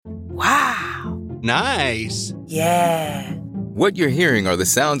Nice. Yeah. What you're hearing are the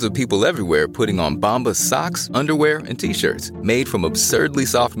sounds of people everywhere putting on Bombas socks, underwear, and T-shirts made from absurdly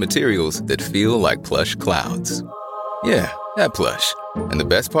soft materials that feel like plush clouds. Yeah, that plush. And the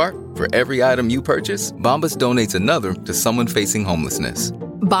best part? For every item you purchase, Bombas donates another to someone facing homelessness.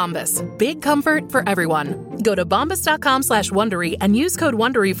 Bombas. Big comfort for everyone. Go to bombas.com/Wondery and use code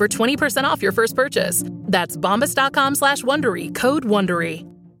Wondery for 20% off your first purchase. That's bombas.com/Wondery, code Wondery.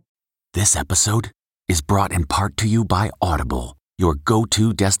 This episode is brought in part to you by Audible, your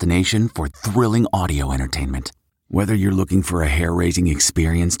go-to destination for thrilling audio entertainment. Whether you're looking for a hair-raising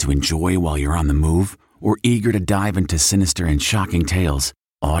experience to enjoy while you're on the move or eager to dive into sinister and shocking tales,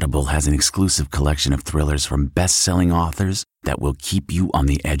 Audible has an exclusive collection of thrillers from best-selling authors that will keep you on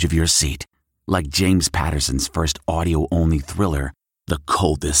the edge of your seat. Like James Patterson's first audio-only thriller, The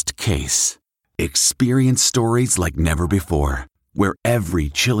Coldest Case. Experience stories like never before, where every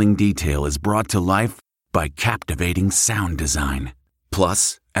chilling detail is brought to life by captivating sound design.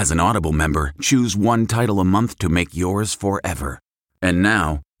 Plus, as an Audible member, choose one title a month to make yours forever. And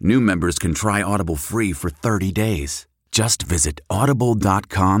now, new members can try Audible free for 30 days. Just visit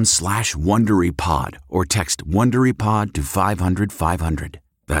audible.com/WonderyPod or text WonderyPod to 500-500.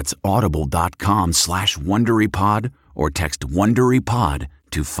 That's audible.com/WonderyPod or text WonderyPod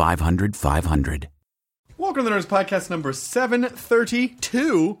to 500-500. Welcome to the Nerds Podcast number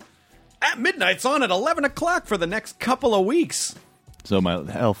 732. At Midnight's on at 11 o'clock for the next couple of weeks. So my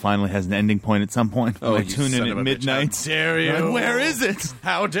hell finally has an ending point at some point. Oh, I you tune in son at of a midnight. bitch. How dare you? Where is it?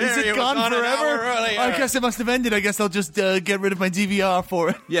 How dare Is you? it gone It's on an forever? hour earlier. I guess it must have ended. I guess I'll just get rid of my DVR for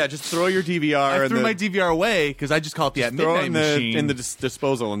it. Yeah, just throw your DVR. I threw my DVR away because I just call it the At throw it Midnight in machine. in the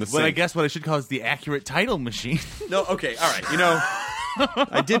disposal in the But sink. I guess what I should call is the accurate title machine. No, okay, all right. You know,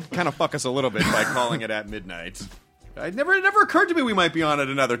 I did kind of fuck us a little bit by calling it At Midnight. It never occurred to me we might be on at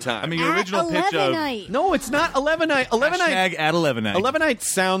another time. I mean, your original pitch of no, it's not 11 night. 11 night. hashtag at 11 night. 11 night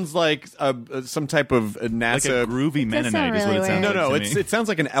sounds like some type of Like NASA a groovy Mennonite is what it really sounds No, like no, to me. it sounds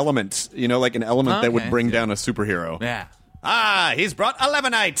like an element. You know, like an element that would Okay. bring down a superhero. Yeah. Ah, he's brought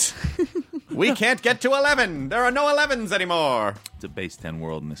 11-ite. We can't get to 11. There are no 11s anymore. It's a base 10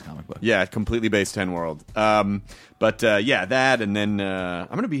 world in this comic book. Yeah, completely base 10 world. Yeah, that, and then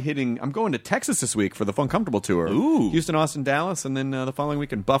I'm going to Texas this week for the Fun Comfortable Tour. Ooh. Houston, Austin, Dallas, and then the following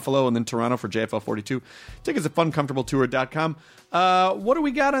week in Buffalo, and then Toronto for JFL 42. Tickets at funcomfortabletour.com. What do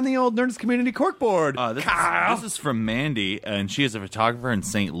we got on the old Nerdist Community Corkboard? This is from Mandy, and she is a photographer in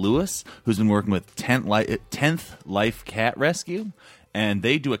St. Louis who's been working with 10th Life Cat Rescue, and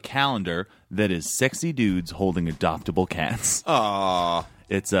they do a calendar that is sexy dudes holding adoptable cats. Aww.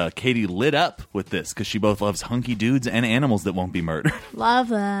 It's Katie lit up with this because she both loves hunky dudes and animals that won't be murdered. Love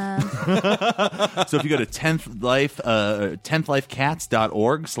them. So if you go to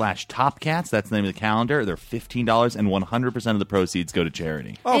 10thlifecats.org/topcats, that's the name of the calendar. They're $15, and 100% of the proceeds go to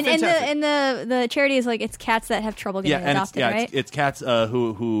charity. Oh, and fantastic. the charity is like it's cats that have trouble getting adopted, right? It's cats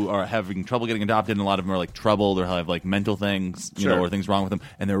who are having trouble getting adopted, and a lot of them are like troubled or have like mental things, Sure. or things wrong with them,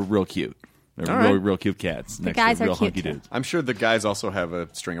 and they're real cute. They're All really right. real cute cats. The next guys to are real cute, hunky too. dudes. I'm sure the guys also have a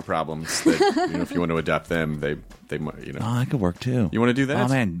string of problems that, if you want to adopt them, they might, Oh, that could work too. You want to do that? Oh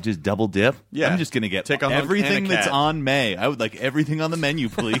man, just double dip. Yeah. I'm just gonna get Take a hunk everything and a that's cat. on May. I would like everything on the menu,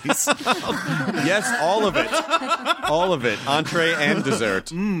 please. Yes, all of it. All of it. Entree and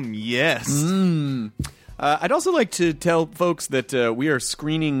dessert. Yes. I'd also like to tell folks that we are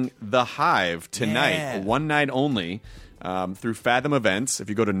screening The Hive tonight, Yeah. one night only, through Fathom Events. If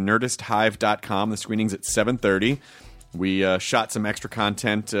you go to nerdisthive.com, the screening's at 7:30. We shot some extra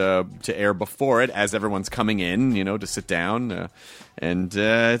content to air before it as everyone's coming in, to sit down. And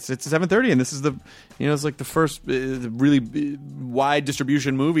it's 7:30, and this is it's like the first really wide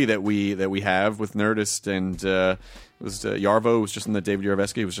distribution movie that we have with Nerdist, and it was Yarvo was just on the David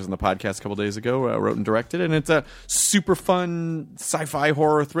Yarovesky was just on the podcast a couple days ago, wrote and directed, and it's a super fun sci-fi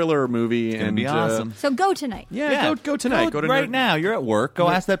horror thriller movie. It's gonna and be awesome. So go tonight. Yeah, go tonight. Go to right now. You're at work. Go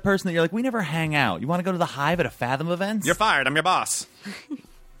ask that person that you're like, we never hang out. You want to go to the Hive at a Fathom event? You're fired. I'm your boss.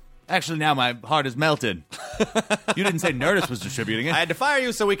 Actually, now my heart is melted. You didn't say Nerdist was distributing it. I had to fire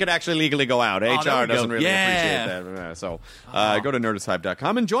you so we could actually legally go out. there HR we go. doesn't really Yeah. appreciate that. So go to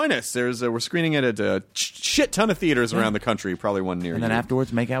nerdisthive.com and join us. We're screening it at a shit ton of theaters around the country, probably one near And you. then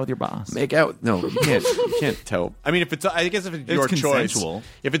afterwards, make out with your boss. Make out? No, you can't. You can't tell. I mean, I guess if it's your consensual. choice,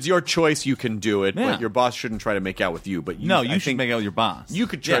 if it's your choice, you can do it. Yeah. But your boss shouldn't try to make out with you. But No, you I should think make out with your boss. You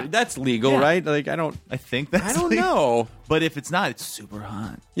could try. Yeah. That's legal, Yeah. right? Like I think that's I don't legal. know. But if it's not, it's super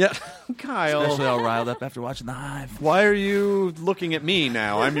hot. Yeah, Kyle. Especially all riled up after watching The Hive. Why are you looking at me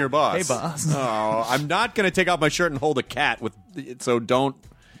now? I'm your boss. Hey, boss. Oh, I'm not going to take off my shirt and hold a cat with. So don't.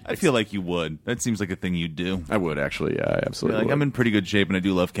 I feel like you would. That seems like a thing you'd do. I would actually. Yeah, I absolutely. I'm in pretty good shape, and I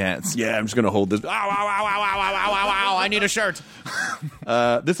do love cats. Yeah, I'm just gonna hold this. Ow! I need a shirt.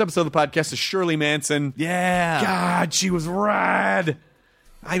 This episode of the podcast is Shirley Manson. Yeah. God, she was rad.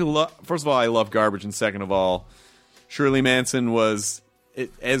 First of all, I love garbage, and second of all, Shirley Manson was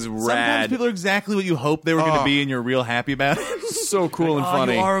as rad. Sometimes people are exactly what you hope they were going to be, and you're real happy about it. So cool and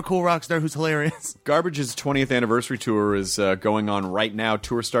funny. You are a cool rock star who's hilarious. Garbage's 20th anniversary tour is going on right now.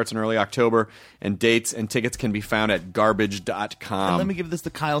 Tour starts in early October, and dates and tickets can be found at garbage.com. And let me give this the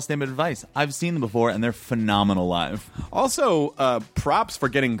Kyle Stammet advice. I've seen them before, and they're phenomenal live. Also, props for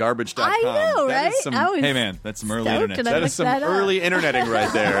getting garbage.com. I know, right? Hey, man, that's some early internet. That is some early interneting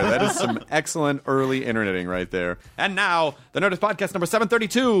right there. That is some excellent early interneting right there. And now, the Nerdist Podcast number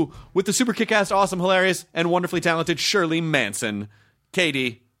 732 with the super kick-ass, awesome, hilarious, and wonderfully talented Shirley Manson.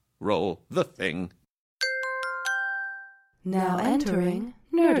 Katie, roll the thing. Now entering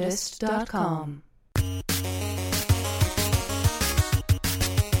Nerdist.com.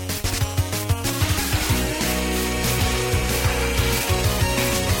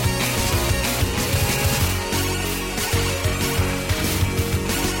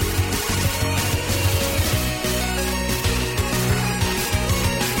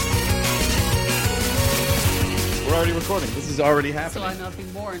 We're already recording. This is already happening. So I know I've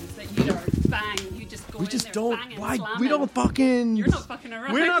been warned that you don't bang. You just go We in just there don't. banging, Why? slamming. We don't fucking. You're not fucking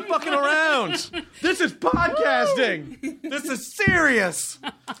around. We're not fucking around. This is podcasting. This is serious.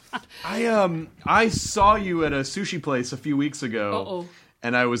 I saw you at a sushi place a few weeks ago. Uh-oh.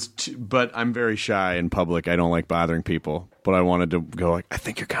 And I was, but I'm very shy in public. I don't like bothering people. But I wanted to go like, I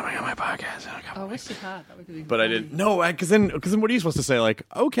think you're coming on my podcast. I wish you had. That would be But I didn't. No, because then what are you supposed to say? Like,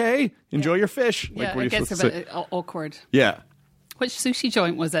 okay, enjoy your fish. Like, Yeah, what are it you gets a supposed to bit say? awkward. Yeah. Which sushi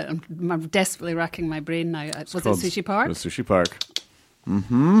joint was it? I'm desperately racking my brain now. Was it Called- Sushi Park? It was Sushi Park.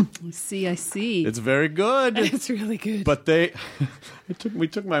 I see. It's very good. It's really good. But we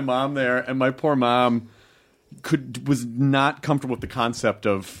took my mom there, and my poor mom was not comfortable with the concept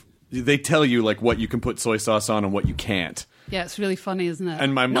of. They tell you like what you can put soy sauce on and what you can't. Yeah, it's really funny, isn't it?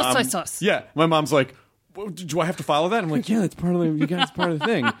 And my mom, no soy sauce. Yeah, my mom's like, well, do I have to follow that? I'm like, yeah, that's part of it's part of the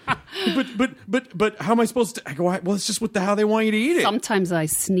thing. But how am I supposed to? I go, well, it's just how they want you to eat it. Sometimes I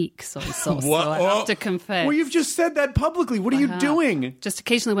sneak soy sauce. What? So I have to confess. Well, you've just said that publicly. What are you doing? Just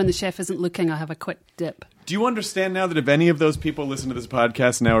occasionally, when the chef isn't looking, I have a quick dip. Do you understand now that if any of those people listen to this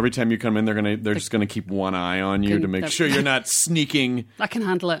podcast now, every time you come in, they're just gonna keep one eye on you to make sure you're not sneaking? I can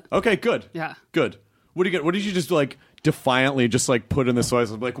handle it. Okay, good. Yeah, good. What did you just like defiantly just like put in the soy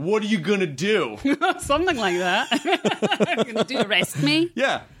sauce? Like, what are you gonna do? Something like that. You're gonna do arrest me?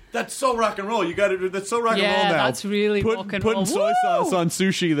 Yeah. That's so rock and roll. You got to. That's so rock and roll now. Yeah, that's really rock and roll. Putting soy sauce on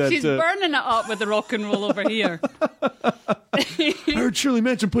sushi. She's burning it up with the rock and roll over here. I heard Shirley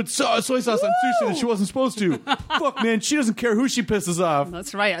Manson put soy sauce on sushi that she wasn't supposed to. Fuck, man, she doesn't care who she pisses off.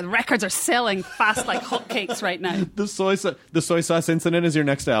 That's right. The records are selling fast like hotcakes right now. The soy sauce incident is your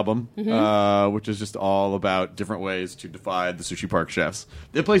next album, which is just all about different ways to defy the Sushi Park chefs.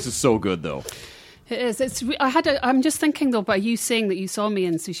 The place is so good, though. It is. I'm just thinking, though, by you saying that you saw me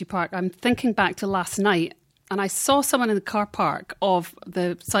in Sushi Park, I'm thinking back to last night, and I saw someone in the car park of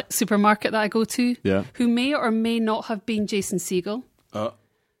the supermarket that I go to who may or may not have been Jason Segel. But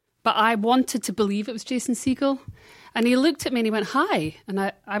I wanted to believe it was Jason Segel. And he looked at me and he went, hi. And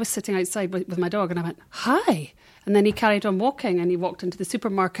I was sitting outside with my dog, and I went, hi. And then he carried on walking, and he walked into the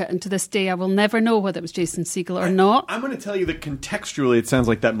supermarket. And to this day, I will never know whether it was Jason Segel or not. I'm going to tell you that contextually, it sounds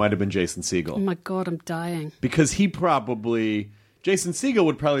like that might have been Jason Segel. Oh, my God, I'm dying. Because Jason Segel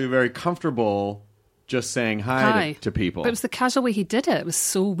would probably be very comfortable just saying hi. To people. But it was the casual way he did it. It was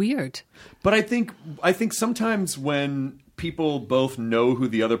so weird. But I think sometimes when people both know who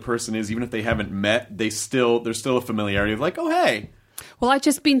the other person is, even if they haven't met, there's still a familiarity of like, oh, hey. Well, I'd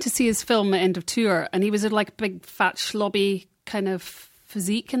just been to see his film at End of Tour, and he was like a big, fat, schlubby kind of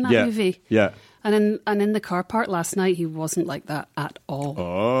physique in that movie. Yeah. And in the car park last night, he wasn't like that at all.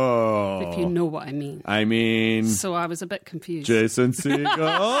 Oh. If you know what I mean. So I was a bit confused. Jason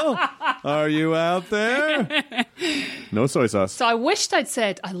Segel, are you out there? No soy sauce. So I wished I'd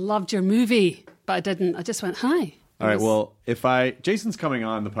said, I loved your movie, but I didn't. I just went, hi. All right, well, Jason's coming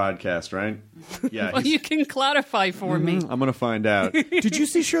on the podcast, right? Yeah. Well, you can clarify for me. I'm going to find out. Did you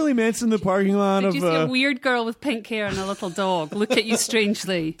see Shirley Manson in the parking lot Did you see a weird girl with pink hair and a little dog look at you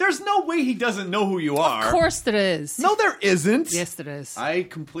strangely? There's no way he doesn't know who you are. Of course there is. No, there isn't. Yes, there is. I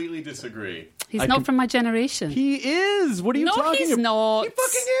completely disagree. He's not from my generation. He is. What are you talking about? No, he's not. He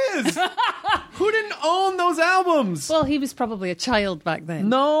fucking is. Who didn't own those albums? Well, he was probably a child back then.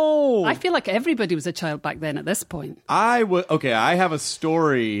 No. I feel like everybody was a child back then at this point. I have a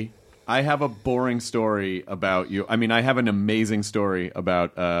story. I have a boring story about you. I mean, I have an amazing story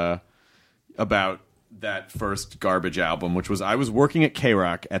about that first Garbage album, which was I was working at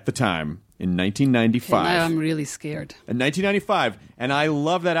K-Rock at the time in 1995. Okay, now I'm really scared. In 1995, and I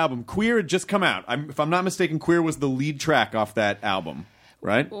love that album. Queer had just come out. If I'm not mistaken, Queer was the lead track off that album,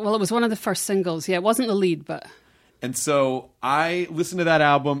 right? Well, it was one of the first singles. Yeah, it wasn't the lead, but... And so I listened to that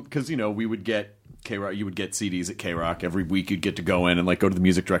album because, we would get K-Rock. You would get CDs at K-Rock. Every week you'd get to go in and go to the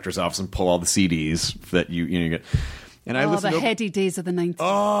music director's office and pull all the CDs that you get. And I listened the heady days of the 90s.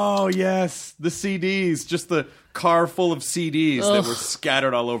 Oh, yes. The CDs. Just the car full of CDs that were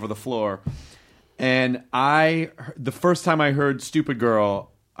scattered all over the floor. And the first time I heard Stupid Girl,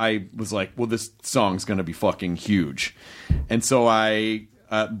 I was like, well, this song's going to be fucking huge. And so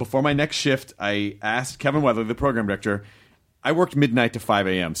before my next shift, I asked Kevin Weather, the program director. I worked midnight to 5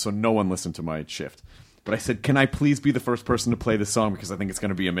 a.m., so no one listened to my shift. But I said, can I please be the first person to play this song because I think it's going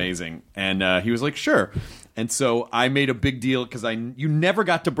to be amazing? And he was like, sure. And so I made a big deal because you never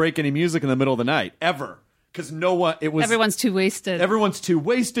got to break any music in the middle of the night, ever. Because everyone's too wasted. Everyone's too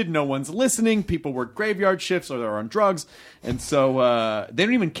wasted. No one's listening. People work graveyard shifts or they're on drugs. And so they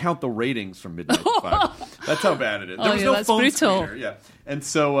don't even count the ratings from midnight to 5. That's how bad it is. There was no phone screener. Yeah. And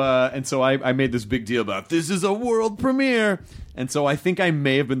so I made this big deal about this is a world premiere. And so I think I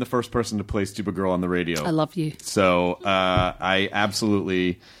may have been the first person to play Stupid Girl on the radio. I love you. So I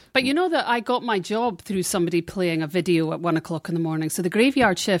absolutely... But you know that I got my job through somebody playing a video at 1 o'clock in the morning. So the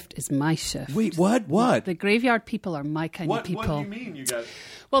graveyard shift is my shift. Wait, what? The graveyard people are my kind of people. What do you mean you got...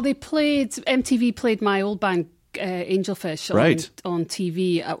 Well, MTV played my old band Angelfish on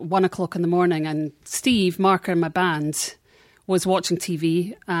TV at 1 o'clock in the morning. And Steve Marker in my band was watching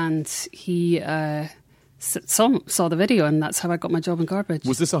TV and he... saw the video, and that's how I got my job in Garbage.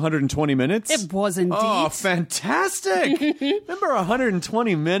 Was this 120 minutes? It was indeed. Oh, fantastic. Remember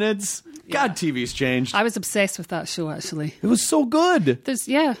 120 minutes? Yeah. God, TV's changed. I was obsessed with that show, actually. It was so good.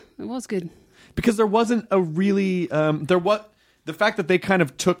 It was good. Because there wasn't a really... the fact that they kind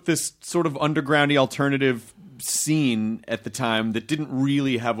of took this sort of undergroundy alternative scene at the time that didn't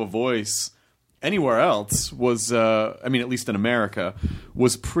really have a voice... anywhere else was, at least in America,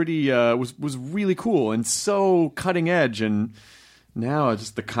 was pretty, was really cool and so cutting edge. And now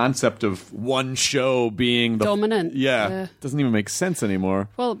just the concept of one show being the dominant, doesn't even make sense anymore.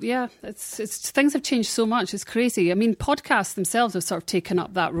 Well, yeah, it's things have changed so much. It's crazy. I mean, podcasts themselves have sort of taken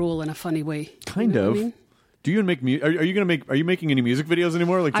up that role in a funny way. Kind of. What I mean? Do you make? Are you making any music videos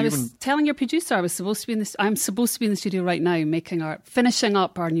anymore? I was telling your producer I'm supposed to be in the studio right now, finishing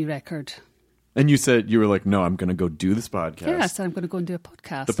up our new record. And you said, you were like, no, I'm going to go do this podcast. Yeah, I said, I'm going to go and do a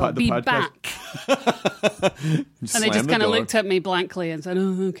podcast. I'll be podcast? Back. And they just kind of looked at me blankly and said,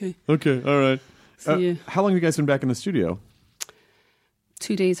 oh, okay. Okay, all right. How long have you guys been back in the studio?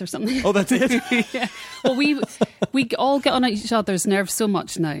 2 days or something. Oh, that's it? Yeah. Well, we all get on each other's nerves so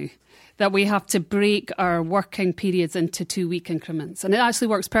much now that we have to break our working periods into 2-week increments. And it actually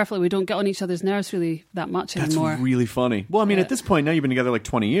works perfectly. We don't get on each other's nerves really that much anymore. That's really funny. Well, at this point now you've been together like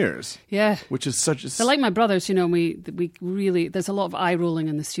 20 years. Yeah. Which is such a... They're like my brothers, we really... There's a lot of eye rolling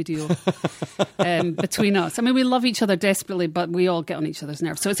in the studio between us. We love each other desperately, but we all get on each other's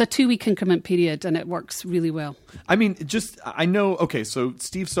nerves. So it's a 2-week increment period and it works really well. I know... Okay, so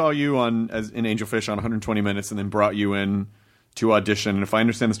Steve saw you in Angelfish on 120 Minutes and then brought you in to audition, and if I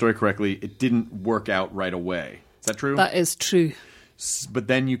understand the story correctly, it didn't work out right away. Is that true? That is true. But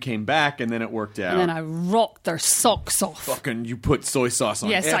then you came back, and then it worked out. And then I rocked their socks off. Fucking, you put soy sauce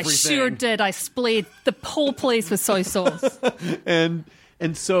on everything. Yes, I sure did. I splayed the whole place with soy sauce.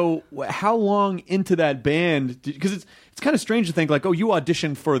 And so, how long into that band? Because it's kind of strange to think you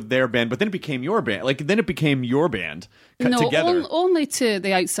auditioned for their band, but then it became your band. Then it became your band together. Only to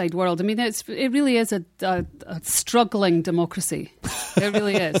the outside world. It really is a struggling democracy. It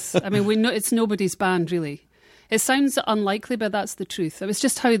really is. We know it's nobody's band, really. It sounds unlikely, but that's the truth. It was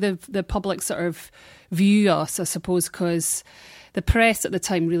just how the public sort of view us, I suppose, because the press at the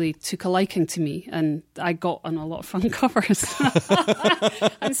time really took a liking to me, and I got on a lot of front covers.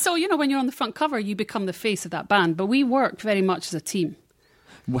 And so, when you're on the front cover, you become the face of that band. But we worked very much as a team.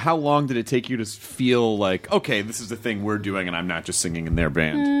 How long did it take you to feel like, okay, this is the thing we're doing and I'm not just singing in their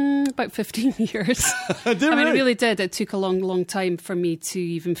band? About 15 years. It really did. It took a long, long time for me to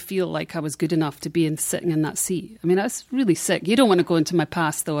even feel like I was good enough to be sitting in that seat. That's really sick. You don't want to go into my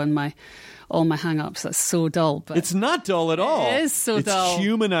past, though, and all my hang-ups. That's so dull. But it's not dull at all. It is so dull. It's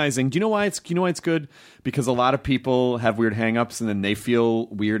humanizing. Do you know why it's good? Because a lot of people have weird hang-ups and then they feel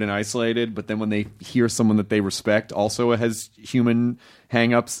weird and isolated, but then when they hear someone that they respect also has human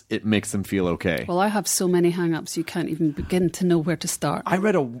hang-ups, it makes them feel okay. Well, I have so many hang-ups you can't even begin to know where to start. I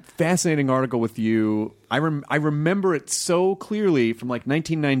read a fascinating article with you. I remember it so clearly from like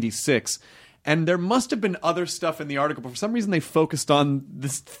 1996. And there must have been other stuff in the article, but for some reason they focused on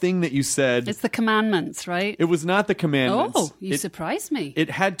this thing that you said. It's the commandments, right? It was not the commandments. Oh, you surprised me.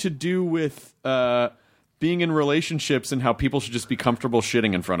 It had to do with being in relationships and how people should just be comfortable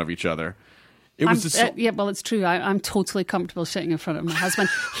shitting in front of each other. It was yeah, well, it's true. I'm totally comfortable shitting in front of my husband.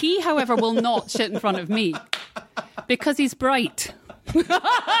 He, however, will not shit in front of me because he's bright.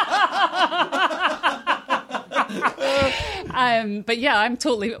 But yeah, I'm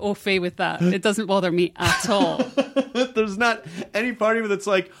totally au fait with that. It doesn't bother me at all. There's not any part of it that's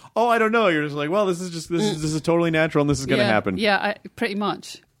like, oh, I don't know. You're just like, well, this is totally natural and this is going to happen. Yeah, pretty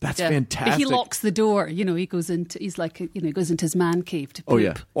much. That's fantastic. But he locks the door. You know, he goes into his man cave to poop. Oh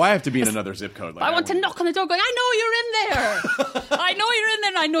yeah. Well, I have to be in another zip code. I want to knock on the door, going, I know you're in there. I know you're in there,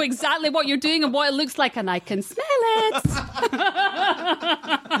 and I know exactly what you're doing and what it looks like, and I can smell it.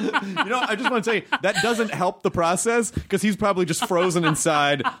 I just want to say that doesn't help the process because he's probably just frozen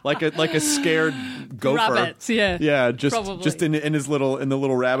inside like a scared gopher. Rabbit, yeah. Yeah, just in the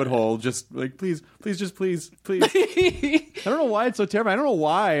little rabbit hole, just like please. I don't know why it's so terrible. I don't know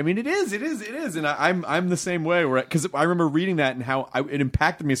why. I mean, it is, and I'm the same way. Because I remember reading that and how it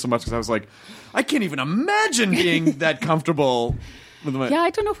impacted me so much because I was like, I can't even imagine being that comfortable. Yeah, I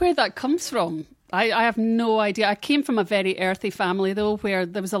don't know where that comes from. I have no idea. I came from a very earthy family though, where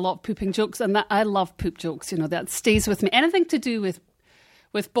there was a lot of pooping jokes, and I love poop jokes. You know, that stays with me. Anything to do with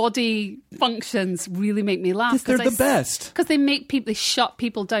body functions really make me laugh. Yes, they're the best. Because they shut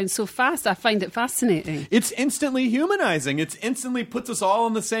people down so fast. I find it fascinating. It's instantly humanizing. It instantly puts us all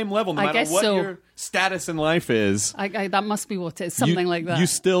on the same level, no matter what your status in life is. That must be what it is. Something like that. You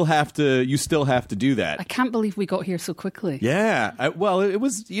still have to do that. I can't believe we got here so quickly. Yeah. It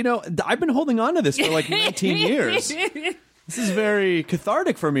was, I've been holding on to this for like 19 years. This is very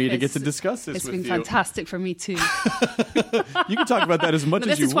cathartic for me to get to discuss this with you. It's been fantastic for me too. You can talk about that as much as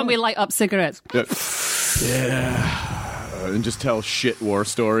you want. This is when we light up cigarettes. Yeah. And just tell shit war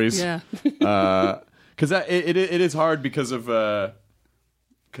stories. Yeah. Because it is hard because of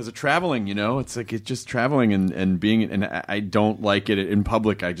traveling, It's like it's just traveling and being, and I don't like it in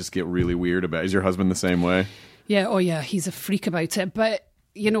public. I just get really weird about it. Is your husband the same way? Yeah. Oh yeah. He's a freak about it. But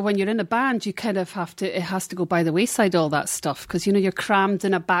when you're in a band, you kind of it has to go by the wayside, all that stuff, because, you're crammed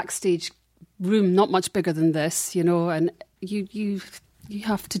in a backstage room, not much bigger than this, and you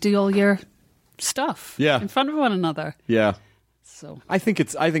have to do all your stuff in front of one another. Yeah. So I think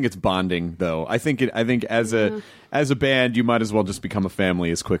it's bonding, though. I think as a band, you might as well just become a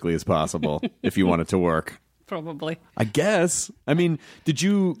family as quickly as possible if you want it to work. Probably. I guess. I mean, did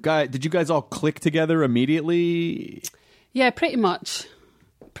you guys all click together immediately? Yeah, pretty much.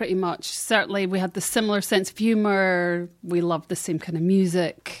 Pretty much. Certainly, we had the similar sense of humour. We loved the same kind of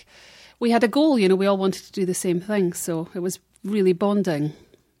music. We had a goal, we all wanted to do the same thing. So it was really bonding.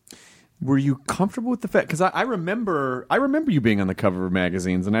 Were you comfortable with the fact? Because I remember you being on the cover of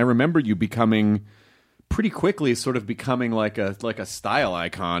magazines, and I remember you becoming pretty quickly, sort of becoming like a style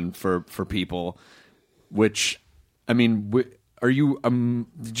icon for people. Which, I mean, are you?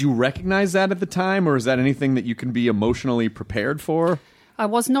 Did you recognize that at the time, or is that anything that you can be emotionally prepared for? I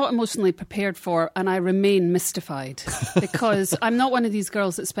was not emotionally prepared for, and I remain mystified because I'm not one of these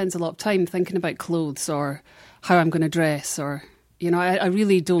girls that spends a lot of time thinking about clothes or how I'm going to dress, or I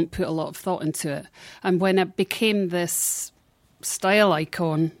really don't put a lot of thought into it. And when it became this style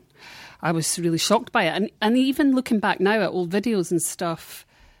icon, I was really shocked by it. And even looking back now at old videos and stuff,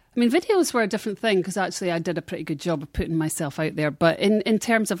 I mean, videos were a different thing because actually I did a pretty good job of putting myself out there. But in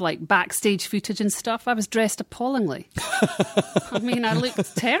terms of like backstage footage and stuff, I was dressed appallingly. I mean, I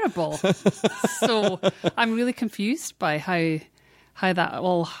looked terrible. So I'm really confused by how that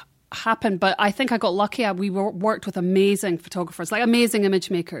all happened. But I think I got lucky. We worked with amazing photographers, like amazing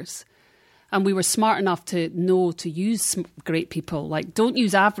image makers. And we were smart enough to know to use great people. Like, don't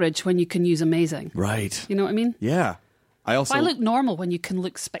use average when you can use amazing. Right. You know what I mean? Yeah. I look normal when you can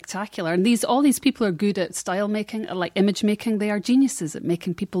look spectacular. And all these people are good at style making, like image making. They are geniuses at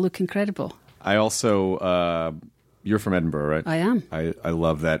making people look incredible. I also, you're from Edinburgh, right? I am. I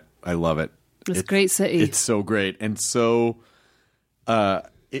love that. I love it. It's a great city. It's so great. And so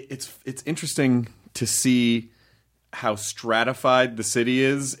it's interesting to see how stratified the city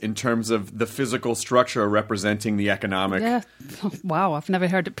is in terms of the physical structure representing the economic. Yeah. Wow, I've never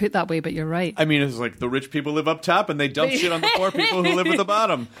heard it put that way, but you're right. I mean, it's like the rich people live up top and they dump shit on the poor people who live at the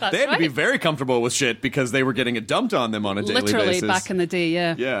bottom. That's they had to be right. very comfortable with shit because they were getting it dumped on them on a daily Literally basis. back in the day,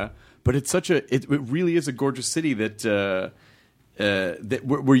 yeah. Yeah. But it's it really is a gorgeous city that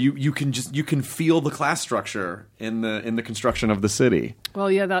where you can feel the class structure in the construction of the city. Well,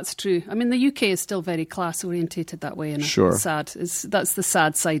 yeah, that's true. I mean, the UK is still very class orientated that way, and Sure. that's the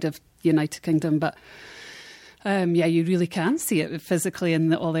sad side of the United Kingdom. But yeah, you really can see it physically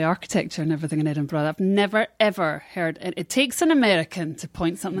in all the architecture and everything in Edinburgh. I've never ever heard it. It takes an American to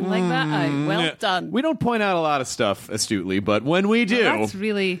point something like that out. Well done. We don't point out a lot of stuff astutely, but when we do, Well, that's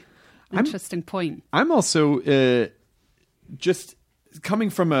really interesting point. I'm also just coming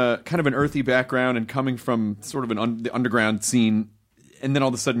from a kind of an earthy background and coming from sort of the underground scene, and then all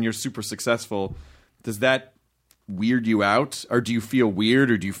of a sudden you're super successful. Does that weird you out, or do you feel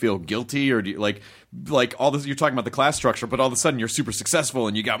weird, or do you feel guilty, or do you like all this? You're talking about the class structure, but all of a sudden you're super successful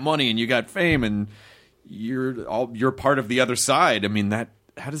and you got money and you got fame and you're part of the other side. I mean,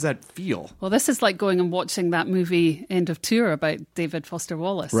 how does that feel? Well, this is like going and watching that movie End of Tour about David Foster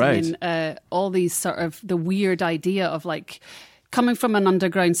Wallace. Right. I mean, all these sort of the weird idea of like coming from an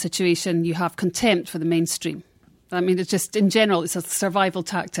underground situation, you have contempt for the mainstream. I mean, it's just, in general, it's a survival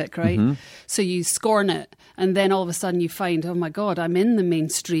tactic, right? Mm-hmm. So you scorn it, and then all of a sudden you find, oh my God, I'm in the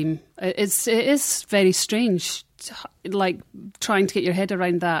mainstream. It is very strange, like trying to get your head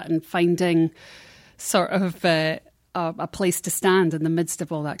around that and finding sort of a place to stand in the midst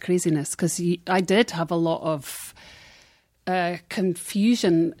of all that craziness. Because I did have a lot of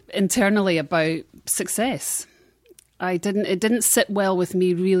confusion internally about success. It didn't sit well with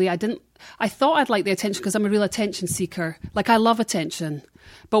me, really. I thought I'd like the attention because I'm a real attention seeker. Like, I love attention.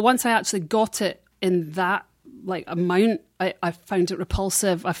 But once I actually got it in that amount, I found it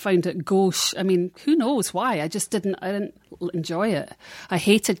repulsive. I found it gauche. I mean, who knows why? I didn't enjoy it. I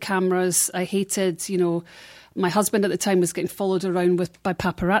hated cameras. I hated, my husband at the time was getting followed around by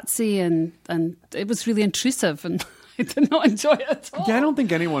paparazzi, and it was really intrusive, and I did not enjoy it at all. Yeah, I don't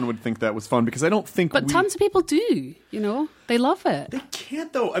think anyone would think that was fun because I don't think. But tons of people do. They love it. They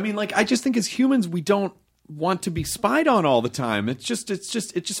can't though. I mean, I just think as humans we don't want to be spied on all the time. It just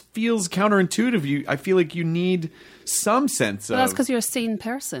feels counterintuitive. I feel like you need some sense of. That's because you're a sane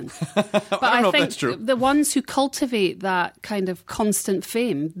person. But I don't know if think that's true. The ones who cultivate that kind of constant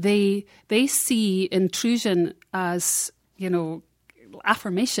fame, they see intrusion as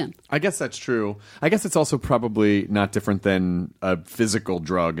affirmation. I guess that's true. I guess it's also probably not different than a physical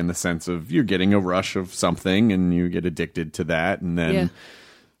drug in the sense of you're getting a rush of something and you get addicted to that, and then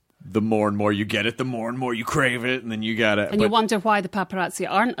the more and more you get it, the more and more you crave it, and then you got it. And you wonder why the paparazzi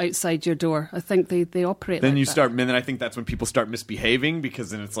aren't outside your door. I think they operate then like you that. start, and then I think that's when people start misbehaving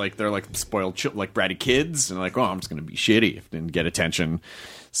because then it's like they're like spoiled, like bratty kids, and like, oh, I'm just going to be shitty and get attention.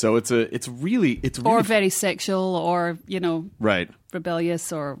 So it's really or very sexual, or right,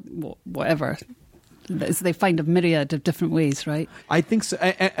 rebellious, or whatever. They find a myriad of different ways, right? I think so,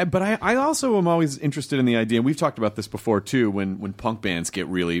 but I also am always interested in the idea, and we've talked about this before too, when punk bands get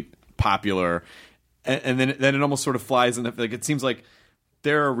really popular, and then it almost sort of flies in like it seems like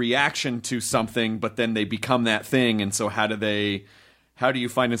they're a reaction to something, but then they become that thing, and so how do you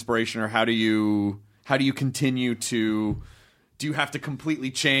find inspiration, or how do you continue to? Do you have to completely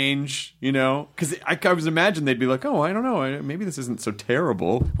change, Because I was imagine they'd be like, oh, I don't know, maybe this isn't so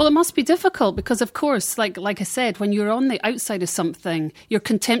terrible. Well, it must be difficult because, of course, like I said, when you're on the outside of something, you're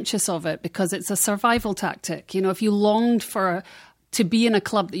contemptuous of it because it's a survival tactic. If you longed to be in a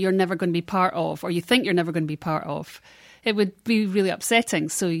club that you're never going to be part of, or you think you're never going to be part of, it would be really upsetting.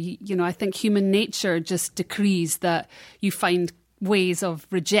 So, I think human nature just decrees that you find ways of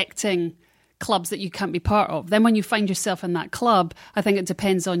rejecting clubs that you can't be part of. Then when you find yourself in that club, I think it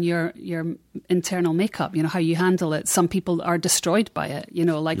depends on your internal makeup, how you handle it. Some people are destroyed by it,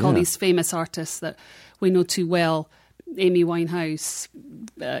 all these famous artists that we know too well, Amy Winehouse,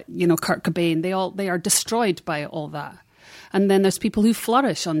 Kurt Cobain, they are destroyed by all that. And then there's people who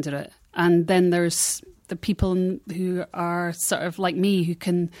flourish under it. And then there's the people who are sort of like me, who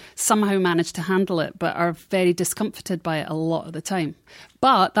can somehow manage to handle it, but are very discomforted by it a lot of the time.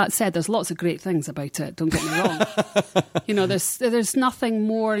 But that said, there's lots of great things about it. Don't get me wrong. There's nothing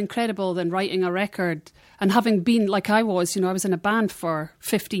more incredible than writing a record and having been like I was. I was in a band for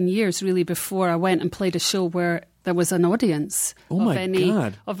 15 years really before I went and played a show where there was an audience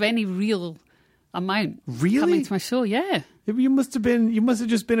of any real amount really coming to my show. Yeah, you must have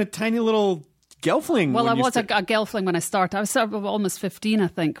just been a tiny little Gelfling. Well, I was a Gelfling when I started. I was sort of almost 15, I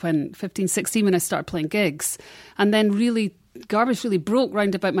think, 16 when I started playing gigs. And then really, garbage really broke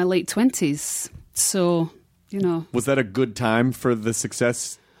round about my late 20s. So, Was that a good time for the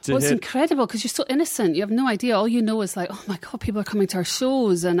success to it's hit? incredible because you're so innocent. You have no idea. All you know is like, oh my God, people are coming to our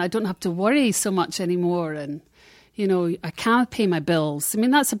shows and I don't have to worry so much anymore. And, I can't pay my bills. I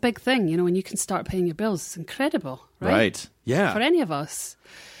mean, that's a big thing, when you can start paying your bills. It's incredible, right? Right, yeah. For any of us.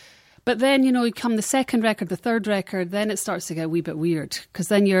 But then, you come the second record, the third record, then it starts to get a wee bit weird because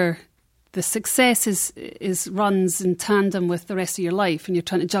then the success runs in tandem with the rest of your life and you're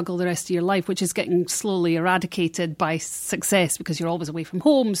trying to juggle the rest of your life, which is getting slowly eradicated by success because you're always away from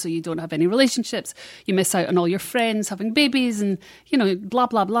home, so you don't have any relationships. You miss out on all your friends having babies and, blah,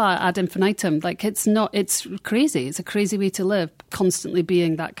 blah, blah, ad infinitum. Like it's crazy. It's a crazy way to live, constantly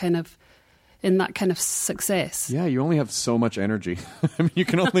being in that kind of success. Yeah, you only have so much energy. I mean,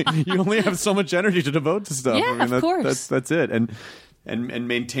 you only have so much energy to devote to stuff. Yeah, of course. That's it. And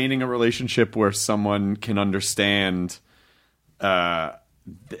maintaining a relationship where someone can understand,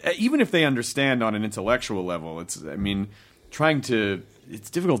 even if they understand on an intellectual level, it's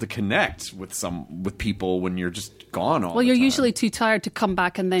difficult to connect with people when you're just gone all the time. Well, you're usually too tired to come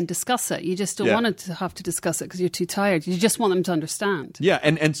back and then discuss it. You just don't want to have to discuss it because you're too tired. You just want them to understand. Yeah,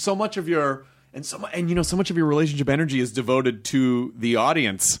 and so much of your so much of your relationship energy is devoted to the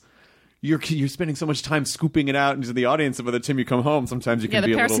audience. You're spending so much time scooping it out into the audience, and by the time you come home, sometimes you can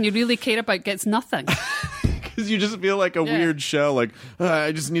be the person you really care about gets nothing. Because you just feel like a weird show, like,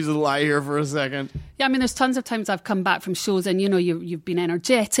 I just need to lie here for a second. Yeah, I mean, there's tons of times I've come back from shows and, you've been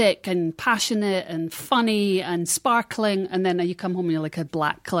energetic and passionate and funny and sparkling, and then you come home and you're like a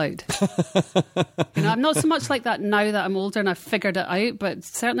black cloud. I'm not so much like that now that I'm older and I've figured it out, but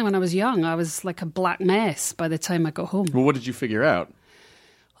certainly when I was young, I was like a black mess by the time I got home. Well, what did you figure out?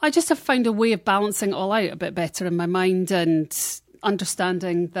 I just have found a way of balancing it all out a bit better in my mind and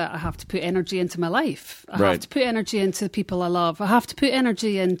understanding that I have to put energy into my life. I have to put energy into the people I love. I have to put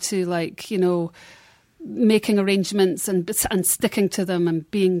energy into making arrangements and sticking to them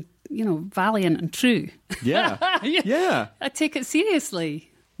and being, valiant and true. Yeah. Yeah. I take it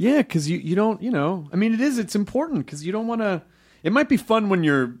seriously. Yeah, because you don't, I mean, it's important because you don't want to, it might be fun when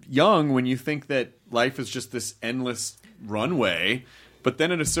you're young, when you think that life is just this endless runway. But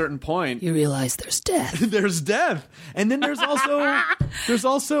then at a certain point, you realize there's death. There's death. And then there's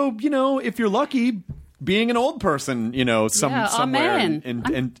also, if you're lucky, being an old person, somewhere. Amen.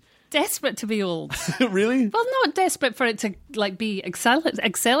 And desperate to be old. Really? Well, not desperate for it to be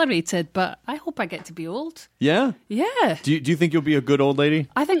accelerated, but I hope I get to be old. Yeah? Yeah. Do you think you'll be a good old lady?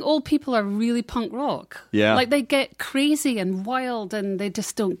 I think old people are really punk rock. Yeah. Like they get crazy and wild and they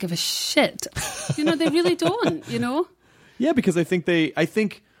just don't give a shit. They really don't, Yeah, because I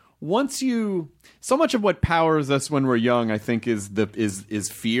think once so much of what powers us when we're young, I think is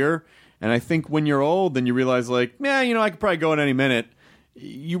fear. And I think when you're old, then you realize I could probably go in any minute.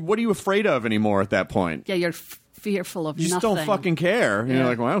 What are you afraid of anymore at that point? Yeah, you're fearful of nothing. You just don't fucking care. You're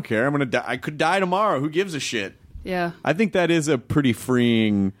like, well, I don't care. I'm going to die. I could die tomorrow. Who gives a shit? Yeah. I think that is a pretty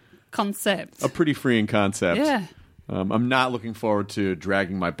freeing concept. Yeah. I'm not looking forward to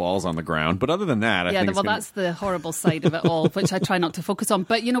dragging my balls on the ground, but other than that, I think that's the horrible side of it all, which I try not to focus on.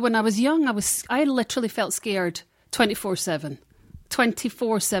 But when I was young, I literally felt scared 24/7.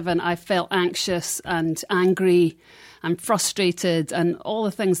 24/7, I felt anxious and angry and frustrated and all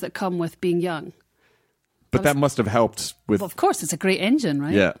the things that come with being young. But that must have helped with. Well, of course, it's a great engine,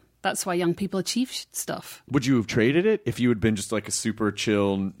 right? Yeah. That's why young people achieve stuff. Would you have traded it if you had been just like a super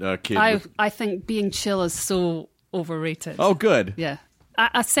chill kid? I think being chill is so overrated. Oh, good. Yeah.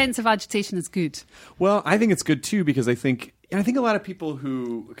 A sense of agitation is good. Well, I think it's good too because I think a lot of people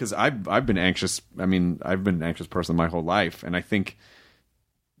because I've been anxious. I mean, I've been an anxious person my whole life, and I think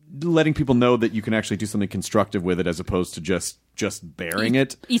letting people know that you can actually do something constructive with it as opposed to just bearing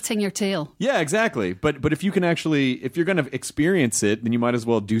it, eating your tail. Yeah, exactly. But if you can if you're going to experience it, then you might as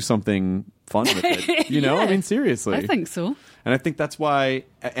well do something fun with it. Yeah, I mean, seriously, I think so. And I think that's why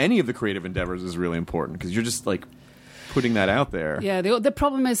any of the creative endeavors is really important because you're just like putting that out there. Yeah, the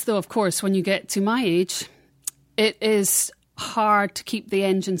problem is, though, of course, when you get to my age, it is hard to keep the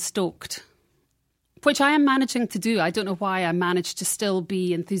engine stoked, which I am managing to do. I don't know why I manage to still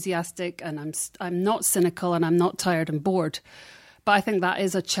be enthusiastic and I'm not cynical and I'm not tired and bored. But I think that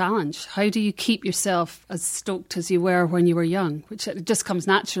is a challenge. How do you keep yourself as stoked as you were when you were young, which it just comes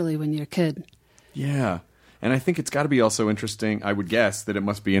naturally when you're a kid? Yeah. And I think it's got to be also interesting. I would guess that it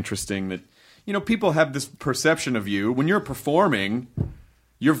must be interesting that people have this perception of you. When you're performing,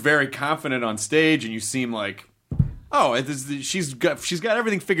 you're very confident on stage and you seem like, oh, she's got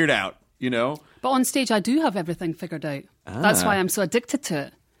everything figured out. you know? But on stage, I do have everything figured out. That's why I'm so addicted to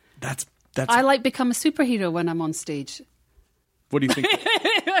it. That's. I like become a superhero when I'm on stage. What do you think?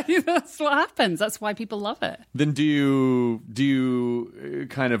 That's what happens. That's why people love it. Then do you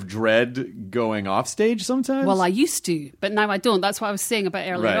kind of dread going off stage sometimes? Well, I used to, but now I don't. That's what I was saying about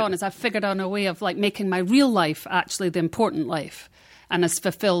earlier on, is I've figured out a way of like making my real life actually the important life and as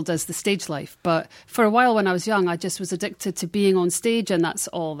fulfilled as the stage life. But for a while when I was young, I just was addicted to being on stage, and that's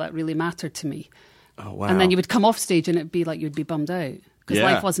all that really mattered to me. Oh, wow. And then you would come off stage and it'd be like you'd be bummed out. Because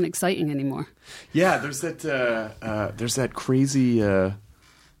life wasn't exciting anymore. Yeah, there's that crazy. I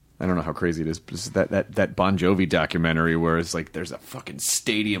don't know how crazy it is, but it's that Bon Jovi documentary where it's like there's a fucking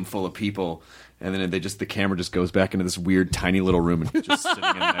stadium full of people, and then the camera just goes back into this weird tiny little room and just sitting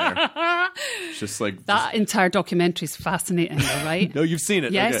in there. It's just like that entire documentary is fascinating, though, right? No, you've seen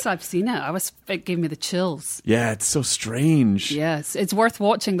it. Yes, okay. I've seen it. It gave me the chills. Yeah, it's so strange. Yes, it's worth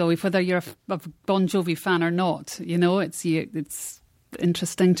watching though, whether you're a Bon Jovi fan or not. You know, it's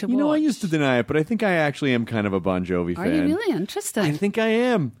interesting to watch. You know, I used to deny it, but I think I actually am kind of a Bon Jovi fan. Are you really? Interesting. I think I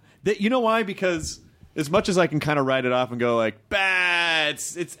am. You know why? Because as much as I can kind of write it off and go like, bah,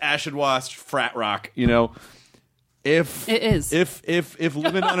 it's acid wash frat rock, you know. If it is, if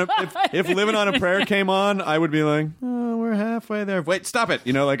living on a prayer came on, I would be like, oh, we're halfway there. Wait, stop it.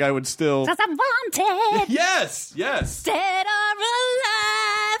 You know, like I would still. 'Cause I'm wanted. Yes. Dead or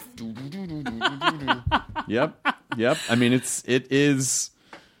alive. Yep. I mean, it is.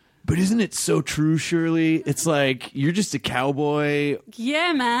 But isn't it so true, Shirley? It's like you're just a cowboy.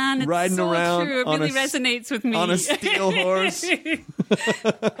 Yeah, man. It's riding so around true. It really resonates with me. On a steel horse.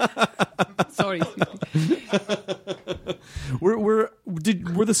 Sorry. Were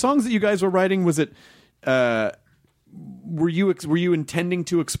the songs that you guys were writing? Was it? Were you intending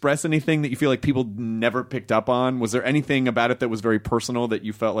to express anything that you feel like people never picked up on? Was there anything about it that was very personal that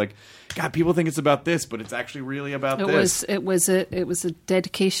you felt like, God, people think it's about this, but it's actually really about this? It was a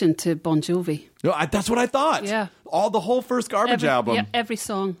dedication to Bon Jovi. No, that's what I thought. Yeah, the whole first Garbage album. Yeah, every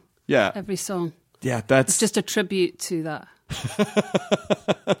song. Yeah, every song. Yeah, it's just a tribute to that.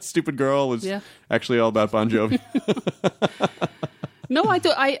 Stupid Girl was actually all about Bon Jovi. No, I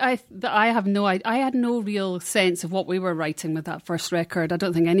don't. I had no real sense of what we were writing with that first record. I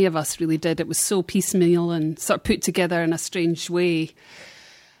don't think any of us really did. It was so piecemeal and sort of put together in a strange way,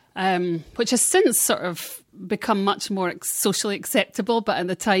 which has since sort of become much more socially acceptable. But at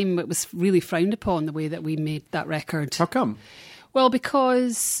the time, it was really frowned upon the way that we made that record. How come? Well,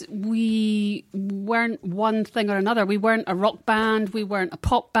 because we weren't one thing or another. We weren't a rock band. We weren't a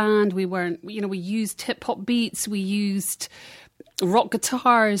pop band. We weren't. We used hip hop beats. We used rock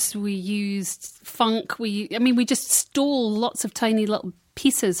guitars, we used funk, we just stole lots of tiny little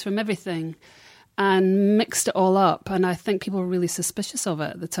pieces from everything and mixed it all up, and I think people were really suspicious of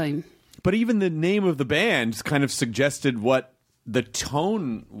it at the time. But even the name of the band kind of suggested what the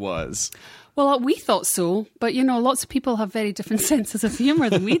tone was. Well, we thought so, but lots of people have very different senses of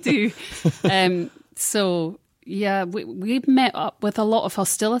humour than we do. So yeah, we met up with a lot of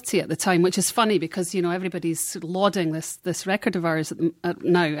hostility at the time, which is funny because, everybody's lauding this record of ours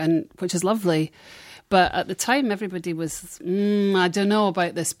now, and which is lovely. But at the time, everybody was, I don't know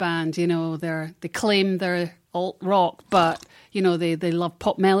about this band. They claim they're alt rock, but, they love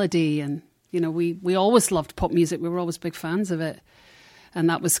pop melody. And, we always loved pop music. We were always big fans of it. And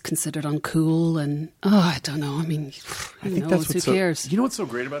that was considered uncool, and I don't know. I mean, who cares? You know what's so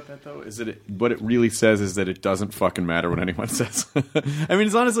great about that, though, is that what it really says is that it doesn't fucking matter what anyone says. I mean,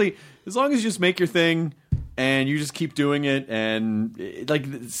 it's honestly, as long as you just make your thing and you just keep doing it, and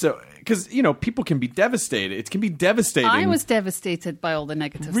because people can be devastated. It can be devastating. I was devastated by all the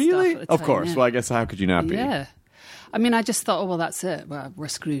negative really? stuff. At the of time, course. yeah. Well, I guess how could you not be? Yeah. I mean, I just thought, oh well, that's it. Well, we're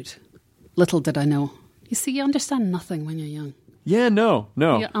screwed. Little did I know. You see, you understand nothing when you're young. Yeah, no.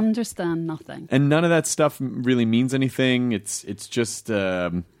 You understand nothing, and none of that stuff really means anything. It's just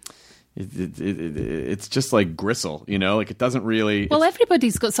it's just like gristle, like it doesn't really. Well,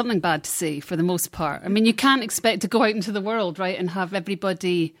 everybody's got something bad to say for the most part. I mean, you can't expect to go out into the world, right, and have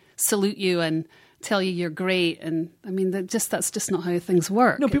everybody salute you and tell you you're great. And I mean, that's just not how things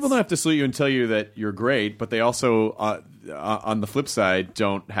work. No, people don't have to salute you and tell you that you're great, but they also, on the flip side,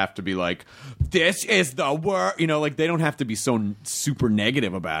 don't have to be like, this is the worst. Like they don't have to be so super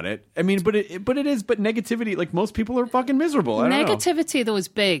negative about it. I mean, but negativity, like most people are fucking miserable. Negativity, though, is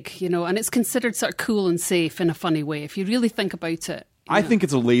big, and it's considered sort of cool and safe in a funny way if you really think about it. I think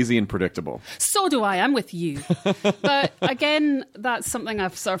it's lazy and predictable. So do I. I'm with you. But again, that's something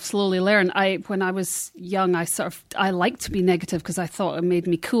I've sort of slowly learned. When I was young, I liked to be negative because I thought it made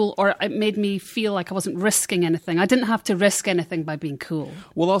me cool, or it made me feel like I wasn't risking anything. I didn't have to risk anything by being cool.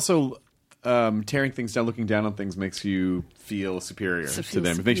 Well, also, tearing things down, looking down on things makes you feel superior to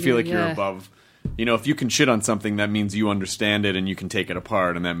them. It makes you feel like you're above. If you can shit on something, that means you understand it and you can take it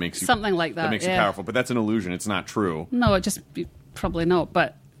apart, and that makes you something like that. That makes you powerful. But that's an illusion. It's not true. No, it just probably not.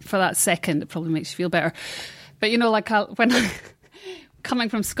 But for that second, it probably makes you feel better. But when coming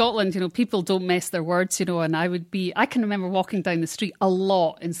from Scotland, people don't mess their words, and I can remember walking down the street a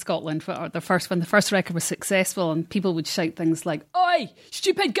lot in Scotland when the first record was successful, and people would shout things like, "Oi,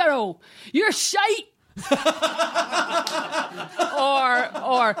 stupid girl, you're shite!"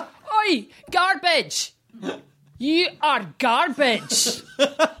 or "Oi, garbage, you are garbage."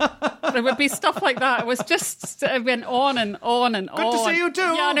 There would be stuff like that. It went on and on and on. Good to see you too.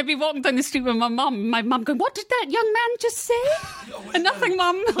 Yeah, and I'd be walking down the street with my mum going, "What did that young man just say?" And nothing,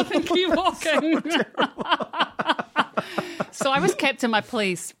 mum, nothing, keep walking. So I was kept in my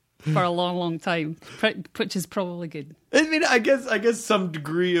place for a long, long time, which is probably good. I mean, I guess some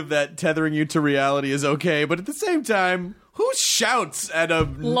degree of that tethering you to reality is okay, but at the same time, who shouts at a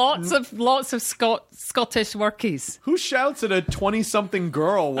lots of Scottish workies? Who shouts at a 20-something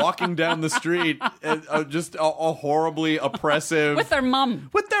girl walking down the street? Just a horribly oppressive with their mum.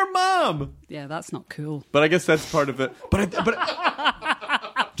 With their mum. Yeah, that's not cool. But I guess that's part of it.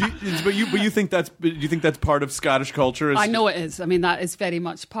 Do you think that's part of Scottish culture? I know it is. I mean, that is very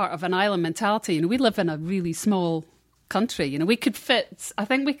much part of an island mentality. We live in a really small country. We could fit. I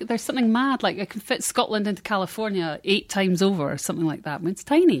think there's something mad like I could fit Scotland into California 8 times over, or something like that. I mean, it's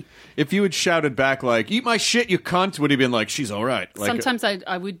tiny. If you had shouted back like "Eat my shit, you cunt," would he been like, "She's all right"? Sometimes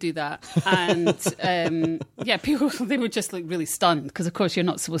I would do that, and people they were just like really stunned because of course you're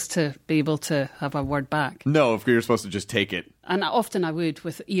not supposed to be able to have a word back. No, if you're supposed to just take it. And often I would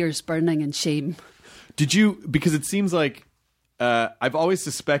with ears burning in shame. Did you? Because it seems like I've always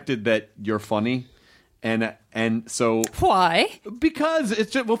suspected that you're funny. And so why? Because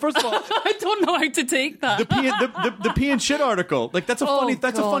it's just, well, first of all, I don't know how to take that. The pee and shit article, like that's a funny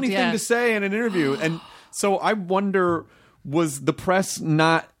thing to say in an interview. And so I wonder, was the press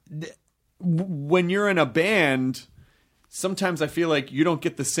not when you're in a band? Sometimes I feel like you don't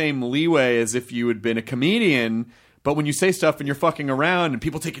get the same leeway as if you had been a comedian. But when you say stuff and you're fucking around and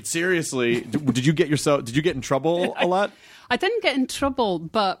people take it seriously, did you get in trouble a lot? I didn't get in trouble,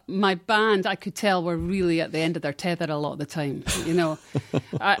 but my band, I could tell, were really at the end of their tether a lot of the time,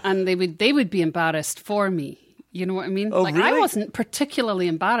 and they would be embarrassed for me. You know what I mean? Oh, really? I wasn't particularly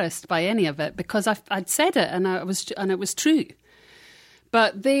embarrassed by any of it because I'd said it and it was true.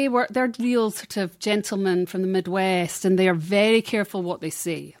 But they're real sort of gentlemen from the Midwest, and they are very careful what they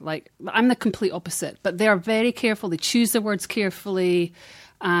say. Like, I'm the complete opposite, but they are very careful. They choose their words carefully,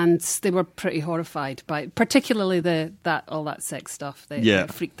 and they were pretty horrified by it, particularly all that sex stuff.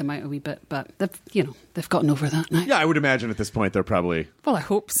 It freaked them out a wee bit, but they've gotten over that now. Yeah, I would imagine at this point they're probably. Well, I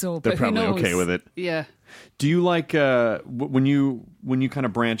hope so. They're but probably who knows? okay with it. Yeah. Do you like when you kind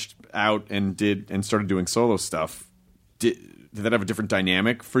of branched out and started doing solo stuff? Did that have a different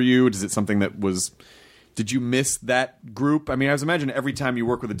dynamic for you? Is it something that was... Did you miss that group? I mean, I was imagining every time you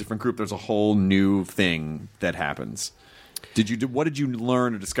work with a different group, there's a whole new thing that happens. What did you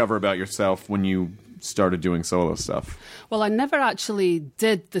learn or discover about yourself when you started doing solo stuff? Well, I never actually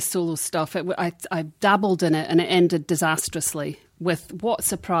did the solo stuff. I dabbled in it and it ended disastrously with, what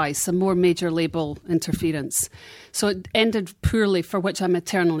surprise, some more major label interference. So it ended poorly, for which I'm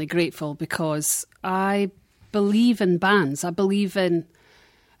eternally grateful, because I believe in bands. I believe in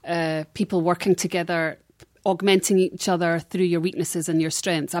people working together, augmenting each other through your weaknesses and your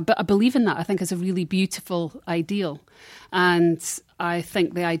strengths. I believe in that. I think it's a really beautiful ideal. And I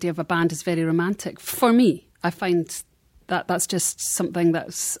think the idea of a band is very romantic. For me, I find that that's just something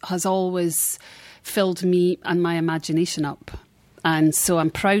that has always filled me and my imagination up. And so I'm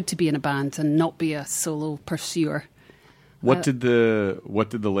proud to be in a band and not be a solo pursuer. What did the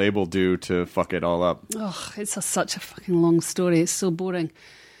label do to fuck it all up? Oh, it's such a fucking long story. It's so boring.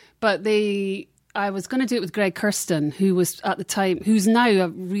 But I was going to do it with Greg Kirsten, who was at the time, who's now a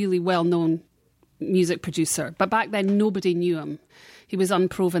really well-known music producer. But back then, nobody knew him. He was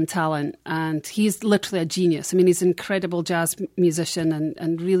unproven talent, and he's literally a genius. I mean, he's an incredible jazz musician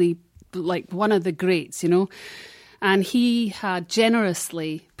and really like one of the greats, And he had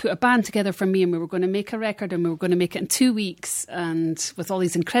generously put a band together for me, and we were going to make a record, and we were going to make it in 2 weeks, and with all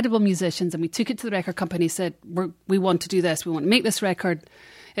these incredible musicians. And we took it to the record company, said, we want to do this. We want to make this record.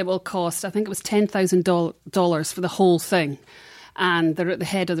 It will cost, I think it was $10,000 for the whole thing. And the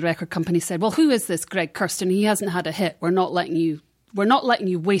head of the record company said, well, who is this Greg Kirsten? He hasn't had a hit. We're not letting you we're not letting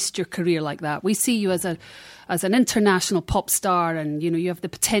you waste your career like that. We see you as an international pop star, and you have the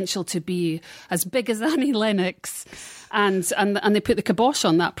potential to be as big as Annie Lennox. And they put the kibosh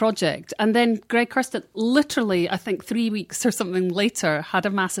on that project. And then Greg Kurstin, literally, I think 3 weeks or something later, had a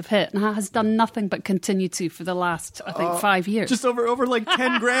massive hit and has done nothing but continue to for the last, I think, 5 years. Just over like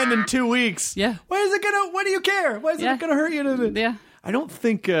 10 grand in 2 weeks. Yeah. Why do you care? Why is it going to hurt you? Yeah. I don't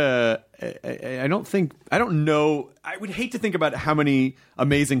know. I would hate to think about how many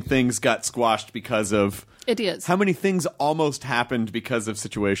amazing things got squashed because of idiots. How many things almost happened because of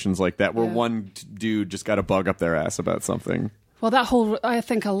situations like that, where one dude just got a bug up their ass about something. Well, I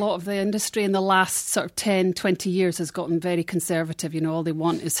think a lot of the industry in the last sort of 10, 20 years has gotten very conservative. All they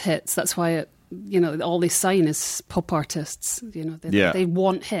want is hits. That's why all they sign is pop artists. They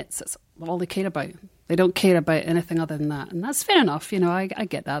want hits. That's all they care about. They don't care about anything other than that. And that's fair enough. I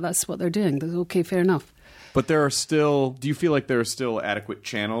get that. That's what they're doing. That's okay, fair enough. But do you feel like there are still adequate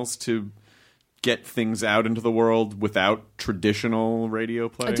channels to get things out into the world without traditional radio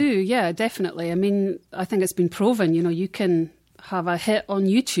play? I do, yeah, definitely. I mean, I think it's been proven, you can have a hit on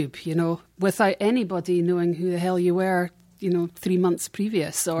YouTube, without anybody knowing who the hell you were, 3 months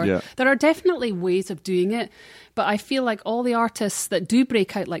previous. There are definitely ways of doing it, but I feel like all the artists that do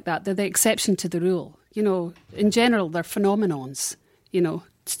break out like that, they're the exception to the rule. In general, they're phenomenons.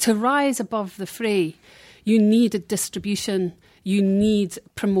 To rise above the fray, you need a distribution, you need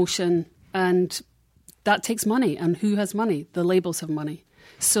promotion, and that takes money. And who has money? The labels have money.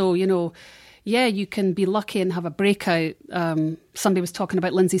 So, you can be lucky and have a breakout. Somebody was talking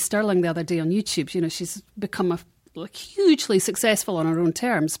about Lindsay Stirling the other day on YouTube. She's become hugely successful on her own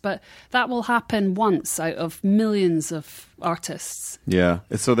terms, but that will happen once out of millions of artists. Yeah.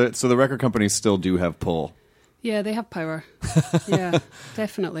 So the record companies still do have pull. Yeah, they have power. Yeah,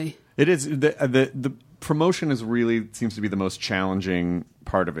 definitely. It is. The promotion seems to be the most challenging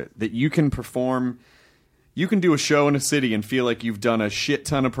part of it. That you can perform, you can do a show in a city and feel like you've done a shit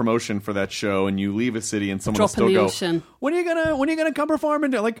ton of promotion for that show, and you leave a city and someone will still go, ocean. When are you gonna come perform?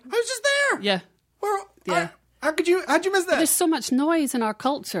 And like, I was just there. Yeah. How'd you miss that? There's so much noise in our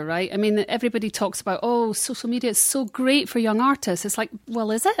culture, right? I mean, everybody talks about, social media is so great for young artists. It's like, well,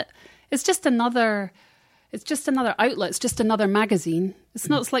 is it? It's just another outlet. It's just another magazine. It's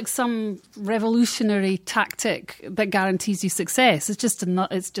not like some revolutionary tactic that guarantees you success.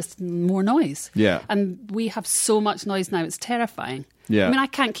 It's just more noise. Yeah. And we have so much noise now. It's terrifying. Yeah. I mean, I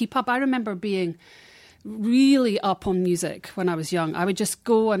can't keep up. I remember being really up on music when I was young. I would just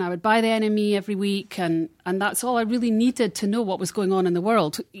go and I would buy the NME every week, and that's all I really needed to know what was going on in the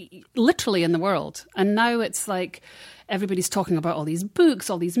world, literally in the world. And now it's like everybody's talking about all these books,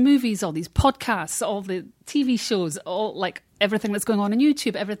 all these movies, all these podcasts, all the TV shows, all like everything that's going on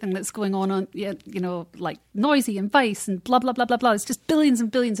YouTube, everything that's going on, like Noisy and Vice and blah, blah, blah, blah, blah. It's just billions and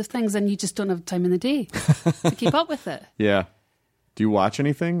billions of things, and you just don't have time in the day to keep up with it. Yeah. Do you watch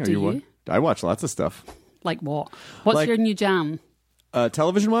anything? Do you? I watch lots of stuff. Like what? What's your new jam?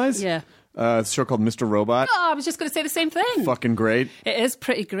 Television-wise? Yeah. It's a show called Mr. Robot. Oh, I was just going to say the same thing. Fucking great. It is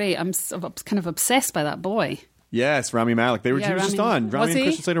pretty great. I'm kind of obsessed by that boy. Yes, Rami Malek. He was just on. Rami and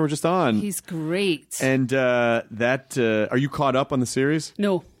Christian Slater were just on. He's great. And are you caught up on the series?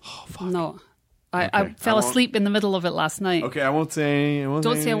 No. Oh, fuck. No. I fell asleep in the middle of it last night. Okay, I won't say...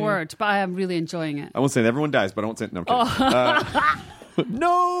 Don't say a word, but I am really enjoying it. I won't say that everyone dies, but I won't say... No, I'm kidding.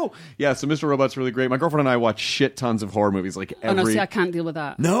 No! Yeah, so Mr. Robot's really great. My girlfriend and I watch shit tons of horror movies. Like every... Oh, no, see, I can't deal with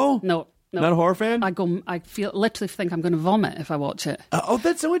that. No? No. Not a horror fan? I literally think I'm going to vomit if I watch it.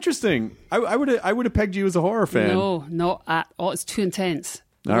 That's so interesting. I would have pegged you as a horror fan. No, not at all. It's too intense.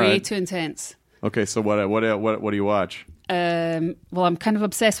 All Way right. too intense. Okay, so what do you watch? Well, I'm kind of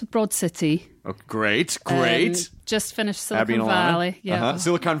obsessed with Broad City. Oh, great. Just finished Silicon Valley. Yeah. Uh-huh.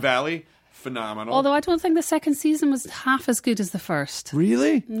 Silicon Valley, phenomenal. Although I don't think the second season was half as good as the first.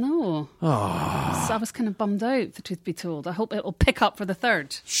 Really? No. Oh. So I was kind of bummed out, the truth be told. I hope it will pick up for the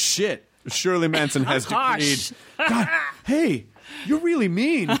third. Shit. Shirley Manson has decreed. Harsh. God, hey, you're really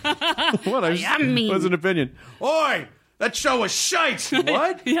mean. What? I am mean. What's an opinion? Oi, that show was shite.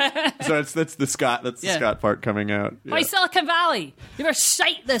 What? Yeah. So that's the Scott. That's the Scott part coming out. Yeah. Why Silicon Valley? You were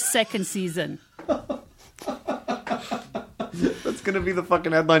shite this second season. That's gonna be the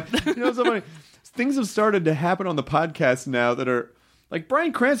fucking headline. You know what's so funny? Things have started to happen on the podcast now that are like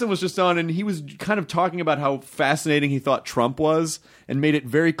Bryan Cranston was just on, and he was kind of talking about how fascinating he thought Trump was, and made it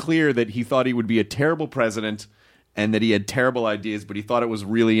very clear that he thought he would be a terrible president and that he had terrible ideas, but he thought it was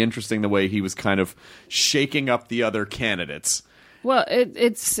really interesting the way he was kind of shaking up the other candidates. Well,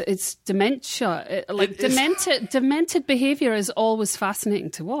 it's dementia. Demented behavior is always fascinating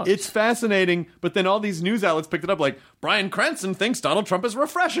to watch. It's fascinating, but then all these news outlets picked it up like, Bryan Cranston thinks Donald Trump is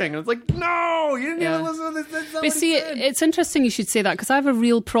refreshing. And it's like, no, you didn't even listen to this. That's not but see, it's interesting you should say that, because I have a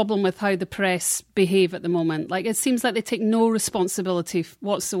real problem with how the press behave at the moment. Like, it seems like they take no responsibility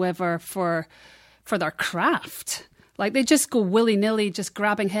whatsoever for their craft. Like, they just go willy-nilly, just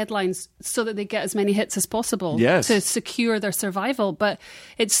grabbing headlines so that they get as many hits as possible to secure their survival. But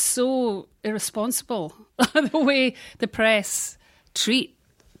it's so irresponsible, the way the press treat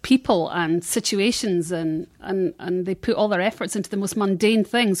people and situations, and they put all their efforts into the most mundane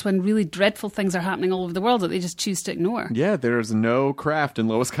things when really dreadful things are happening all over the world that they just choose to ignore. Yeah, there's no craft in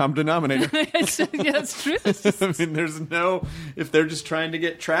lowest common denominator. It's true. I mean, there's no... If they're just trying to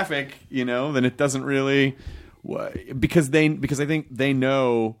get traffic, then it doesn't really... Because I think they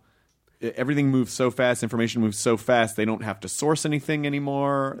know everything moves so fast, information moves so fast, they don't have to source anything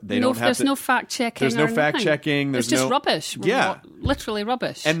anymore. There's no fact checking. There's no fact checking. It's just rubbish. Yeah, literally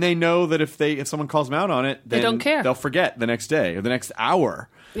rubbish. And they know that if someone calls them out on it, then they don't care. They'll forget the next day or the next hour.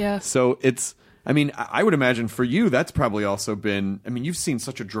 Yeah. So it's... I mean, I would imagine for you, that's probably also been... I mean, you've seen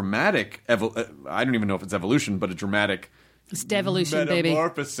such a dramatic... I don't even know if it's evolution, but a dramatic... It's devolution, baby.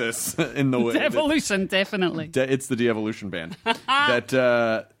 Metamorphosis in the way. Devolution, definitely. It's the de-evolution band.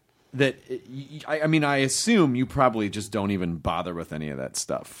 I mean, I assume you probably just don't even bother with any of that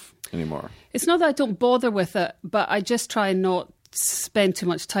stuff anymore. It's not that I don't bother with it, but I just try not spend too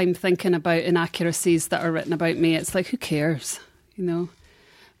much time thinking about inaccuracies that are written about me. It's like, who cares,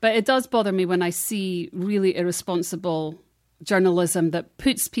 But it does bother me when I see really irresponsible journalism that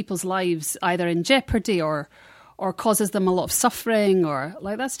puts people's lives either in jeopardy or causes them a lot of suffering, or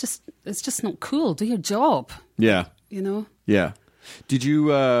like it's just not cool. Do your job. Yeah. Yeah. Did you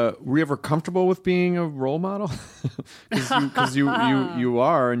were you ever comfortable with being a role model? Because you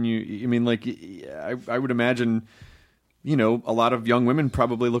are, and I mean, like, I would imagine, a lot of young women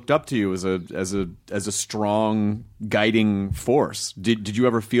probably looked up to you as a strong guiding force. Did you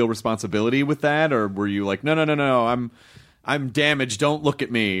ever feel responsibility with that, or were you like, no, I'm damaged, don't look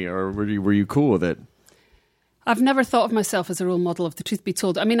at me, or were you cool with it? I've never thought of myself as a role model, if the truth be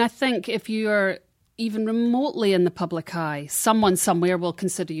told. I mean, I think if you're even remotely in the public eye, someone somewhere will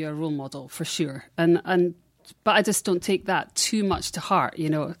consider you a role model for sure. But I just don't take that too much to heart.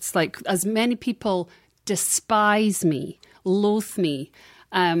 It's like, as many people despise me, loathe me,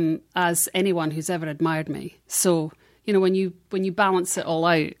 as anyone who's ever admired me. So, when you balance it all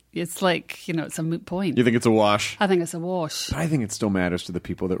out, it's like, it's a moot point. You think it's a wash? I think it's a wash. But I think it still matters to the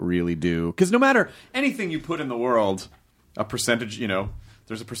people that really do. Because no matter anything you put in the world, a percentage,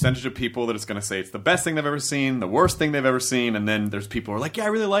 there's a percentage of people that it's going to say it's the best thing they've ever seen, the worst thing they've ever seen, and then there's people who are like, yeah, I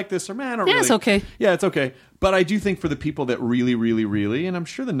really like this, or man, or yeah, it's okay. Yeah, it's okay. But I do think for the people that really, really, really, and I'm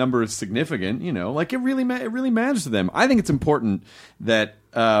sure the number is significant, like it really matters to them. I think it's important that,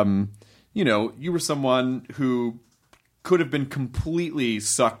 you were someone who could have been completely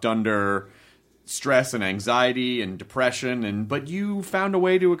sucked under stress and anxiety and depression, but you found a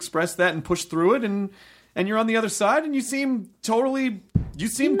way to express that and push through it, and you're on the other side, and you seem cool. You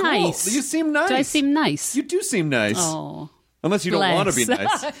seem nice. Do I seem nice? You do seem nice. Oh. Unless you don't want to be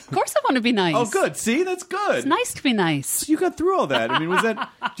nice. Of course I want to be nice. Oh, good. See, that's good. It's nice to be nice. So you got through all that. I mean, do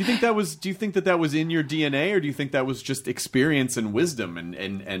you think that was in your DNA, or do you think that was just experience and wisdom and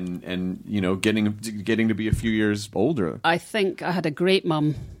getting to be a few years older? I think I had a great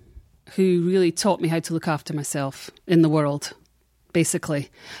mum who really taught me how to look after myself in the world,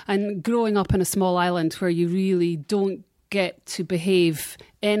 basically. And growing up in a small island where you really don't get to behave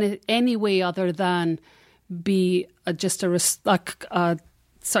any way other than be just a sort of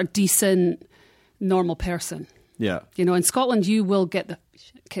decent, normal person. Yeah. In Scotland, you will get the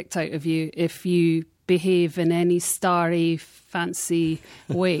shit kicked out of you if you behave in any starry, fancy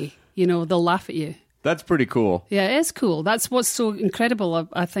way. They'll laugh at you. That's pretty cool. Yeah, it is cool. That's what's so incredible,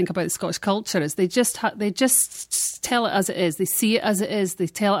 I think, about the Scottish culture is they just tell it as it is. They see it as it is. They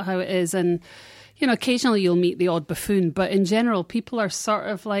tell it how it is, and occasionally you'll meet the odd buffoon, but in general, people are sort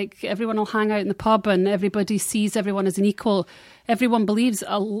of like, everyone will hang out in the pub and everybody sees everyone as an equal. Everyone believes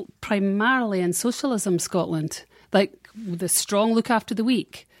primarily in socialism, Scotland. Like, the strong look after the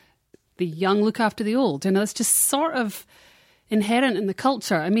weak, the young look after the old. It's just sort of inherent in the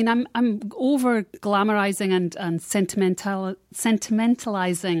culture. I mean, I'm over glamorizing and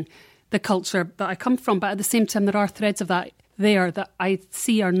sentimentalizing the culture that I come from, but at the same time, there are threads of that there that I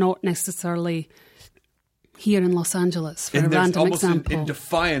see are not necessarily here in Los Angeles, for a random example. In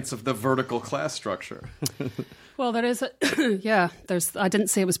defiance of the vertical class structure. Well, there is I didn't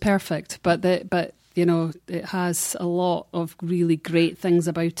say it was perfect, but it has a lot of really great things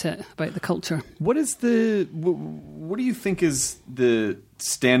about it, about the culture. What do you think is the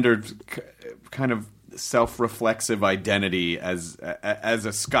standard kind of self-reflexive identity as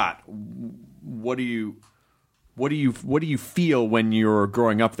a Scot? What do you feel when you're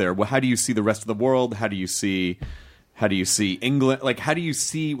growing up there? How do you see the rest of the world? How do you see England? Like, how do you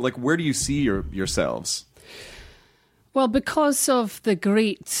see, like, where do you see yourselves? Well, because of the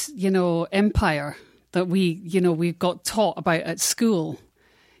great, empire that we got taught about at school,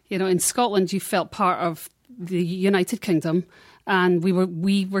 in Scotland, you felt part of the United Kingdom, and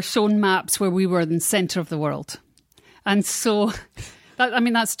we were shown maps where we were in the centre of the world. And so,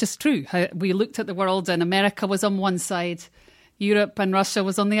 that's just true. We looked at the world, and America was on one side, Europe and Russia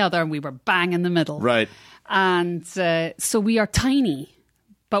was on the other, and we were bang in the middle. Right. And so we are tiny,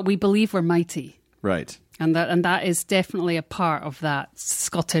 but we believe we're mighty. Right. And that is definitely a part of that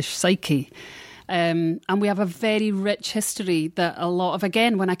Scottish psyche. And we have a very rich history that a lot of,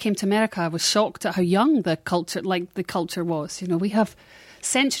 again, when I came to America, I was shocked at how young the culture was. We have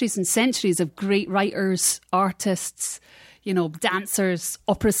centuries and centuries of great writers, artists, dancers,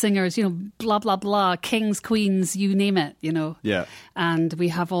 opera singers, blah, blah, blah, kings, queens, you name it, Yeah. And we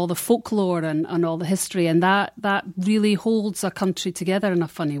have all the folklore and all the history, and that really holds a country together in a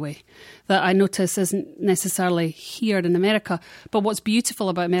funny way that I notice isn't necessarily here in America. But what's beautiful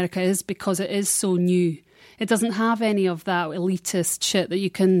about America is because it is so new. It doesn't have any of that elitist shit that you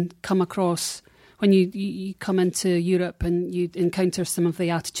can come across when you come into Europe and you encounter some of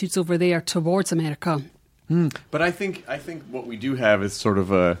the attitudes over there towards America. But I think what we do have is sort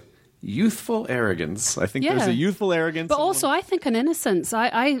of a youthful arrogance. I think there's a youthful arrogance. But also I think an innocence.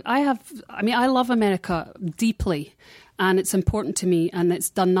 I love America deeply, and it's important to me, and it's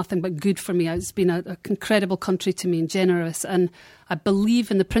done nothing but good for me. It's been an incredible country to me and generous, and I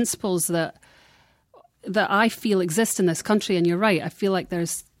believe in the principles that I feel exist in this country. And you're right, I feel like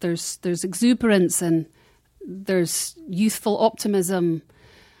there's exuberance and there's youthful optimism.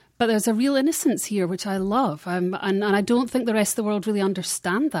 But there's a real innocence here, which I love. And I don't think the rest of the world really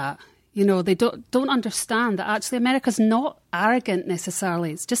understand that. They don't understand that actually America's not arrogant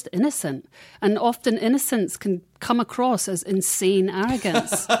necessarily. It's just innocent. And often innocence can come across as insane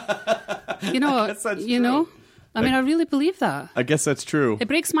arrogance. I guess that's true. I really believe that. I guess that's true. It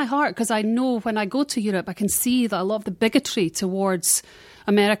breaks my heart because I know when I go to Europe, I can see that a lot of the bigotry towards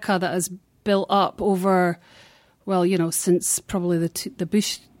America that has built up over, since probably the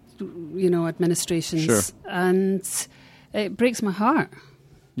Bush administrations. Sure. And it breaks my heart.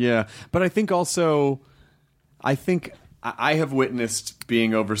 Yeah. But I think also, I have witnessed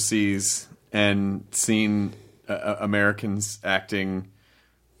being overseas and seen Americans acting,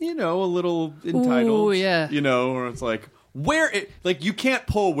 a little entitled. Ooh, yeah. Or it's like, you can't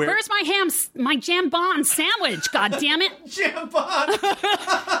pull Where's my jambon sandwich, God damn it.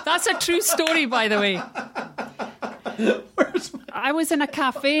 Jambon! That's a true story, by the way. I was in a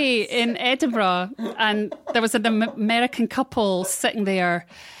cafe in Edinburgh, and there was an American couple sitting there.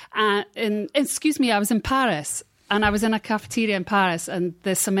 I was in Paris, and I was in a cafeteria in Paris, and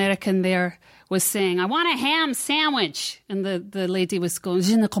this American there was saying, "I want a ham sandwich," and the lady was going,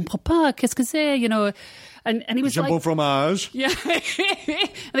 "Je ne comprends pas, qu'est-ce que c'est?" And he was Jambon fromage. Yeah.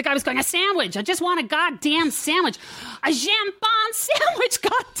 And the guy was going, "A sandwich. I just want a goddamn sandwich. A jambon sandwich,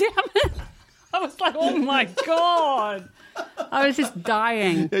 goddamn it." I was like, oh my God. I was just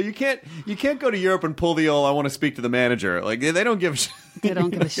dying. Yeah, you can't go to Europe and pull the old, I want to speak to the manager. Like, they don't give a shit. They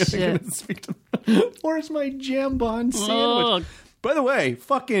don't give a shit. Where's my jambon sandwich? By the way,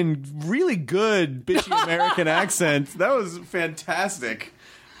 fucking really good bitchy American accent. That was fantastic.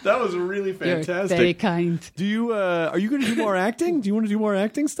 That was really fantastic. You're very kind. Do you? Are you going to do more acting? Do you want to do more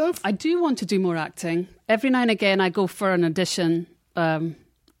acting stuff? I do want to do more acting. Every now and again, I go for an audition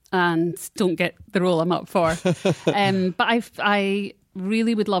and don't get the role I'm up for. But I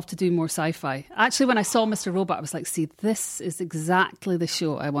really would love to do more sci-fi. Actually, when I saw Mr. Robot, I was like, see, this is exactly the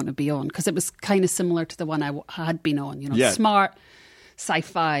show I want to be on, because it was kind of similar to the one I had been on. Smart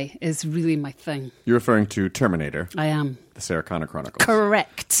sci-fi is really my thing. You're referring to Terminator. I am. The Sarah Connor Chronicles.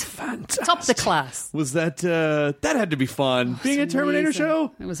 Correct. Fantastic. Top the class. Was that had to be fun. Being a Terminator amazing.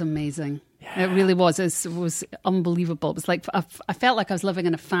 show? It was amazing. Yeah. It really was. It was unbelievable. It was like, I felt like I was living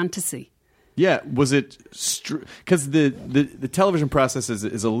in a fantasy. Yeah. Was it... Because the television process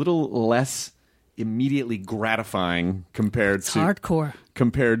is a little less immediately gratifying compared to... hardcore.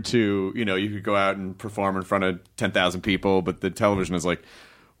 Compared to, you could go out and perform in front of 10,000 people, but the television is like,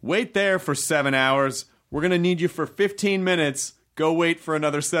 wait there for 7 hours. We're going to need you for 15 minutes. Go wait for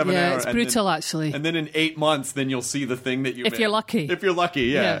another 7 Yeah, hours. it's brutal, actually. And then in 8 months, then you'll see the thing that you If made. you're lucky. If you're lucky,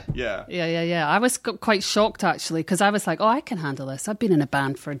 yeah. I was quite shocked, actually, because I was like, oh, I can handle this. I've been in a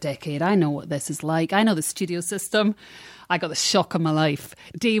band for a decade. I know what this is like. I know the studio system. I got the shock of my life.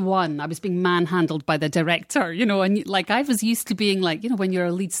 Day one, I was being manhandled by the director, you know, and like I was used to being like, you know, when you're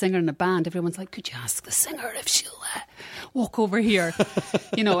a lead singer in a band, everyone's like, could you ask the singer if she'll walk over here?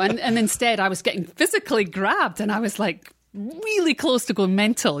 You know, and instead I was getting physically grabbed and I was like really close to going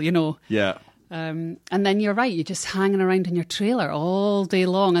mental, you know. Yeah. And then you're right, you're just hanging around in your trailer all day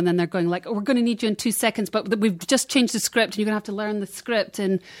long, and then they're going like, oh, we're going to need you in 2 seconds, but we've just changed the script and you're going to have to learn the script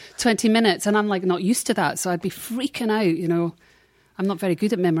in 20 minutes. And I'm like not used to that, so I'd be freaking out, you know. I'm not very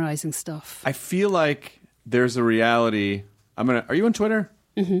good at memorizing stuff. I feel like there's a reality. Are you on Twitter?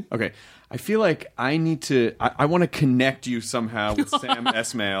 Mm-hmm. Okay. I feel like I need to, I want to connect you somehow with Sam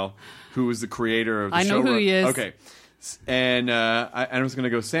Esmail, who is the creator of the show. I know who he is. Okay. And I was going to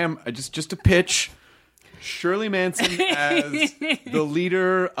go, Sam, just a pitch. Shirley Manson as the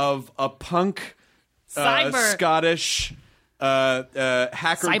leader of a punk Scottish hacker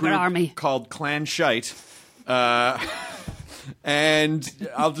Cyber group army called Clan Shite. And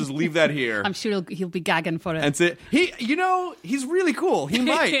I'll just leave that here. I'm sure he'll be gagging for it. And say, he's really cool. He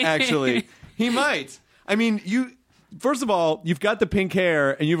might, actually. He might. I mean, first of all, you've got the pink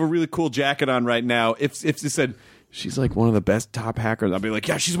hair and you have a really cool jacket on right now. If you said, she's like one of the best top hackers, I'll be like,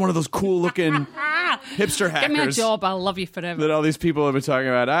 yeah, she's one of those cool looking hipster hackers. Give me a job, I'll love you forever. That all these people have been talking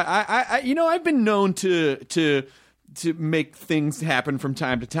about. I've been known to make things happen from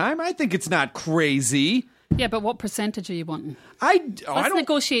time to time. I think it's not crazy. Yeah, but what percentage are you wanting? Let's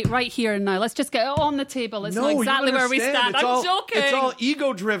negotiate right here and now. Let's just get it on the table. Let's know exactly where we stand. I'm joking. It's all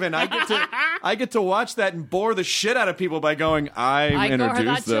ego driven. I get to watch that and bore the shit out of people by going, I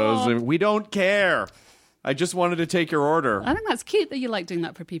introduced those and we don't care. I just wanted to take your order. I think that's cute that you like doing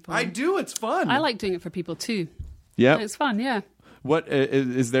that for people. I do. It's fun. I like doing it for people too. Yeah. It's fun, yeah. What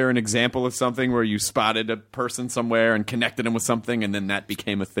is there an example of something where you spotted a person somewhere and connected them with something and then that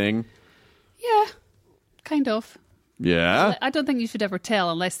became a thing? Yeah. Kind of. Yeah? I don't think you should ever tell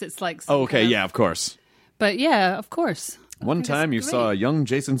unless it's like... Yeah, of course. But yeah, of course. One time you saw a young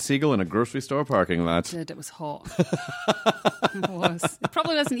Jason Segel in a grocery store parking lot. It was hot. It was. It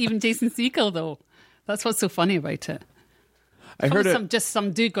probably wasn't even Jason Segel, though. That's what's so funny about it. I heard just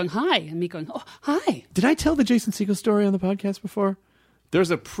some dude going, hi, and me going, oh, hi. Did I tell the Jason Segel story on the podcast before?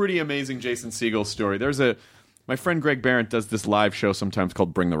 There's a pretty amazing Jason Segel story. My friend Greg Barrett does this live show sometimes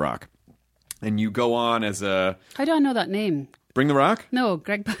called Bring the Rock. And you go on as a... How do I know that name? Bring the Rock? No,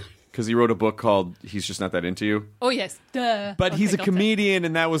 Greg Barrett. Because he wrote a book called He's Just Not That Into You. Oh, yes. Duh. But he's a comedian,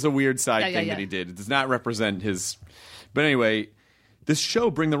 and that was a weird side thing that he did. It does not represent his... But anyway, this show,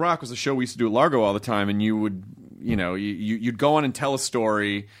 Bring the Rock, was a show we used to do at Largo all the time, and you would, you'd go on and tell a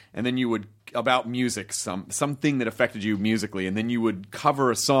story, and then you would... about music, something that affected you musically, and then you would cover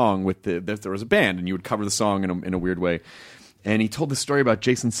a song with if there was a band, and you would cover the song in a weird way. And he told the story about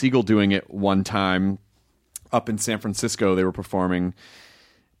Jason Segel doing it one time up in San Francisco. They were performing,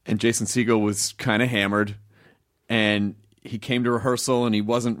 and Jason Segel was kind of hammered, and he came to rehearsal, and he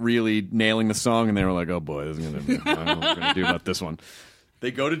wasn't really nailing the song, and they were like, oh boy, I don't know what we're going to do about this one. They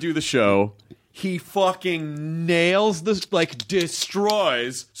go to do the show. He fucking nails this, like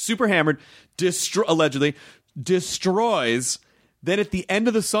destroys, super hammered, allegedly, destroys. Then at the end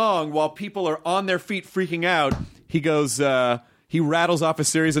of the song, while people are on their feet freaking out, he goes, he rattles off a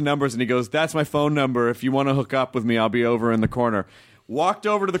series of numbers and he goes, that's my phone number. If you want to hook up with me, I'll be over in the corner. Walked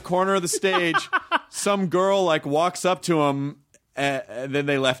over to the corner of the stage. Some girl walks up to him and then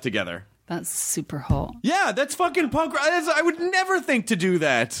they left together. That's super hot. Yeah, that's fucking punk rock. I would never think to do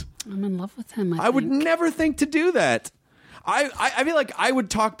that. I'm in love with him, I would never think to do that. I feel like I would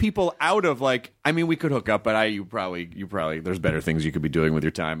talk people out of we could hook up, but you probably there's better things you could be doing with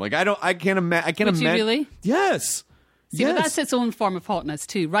your time. I can't imagine. Would you really? Yes. See, but that's its own form of hotness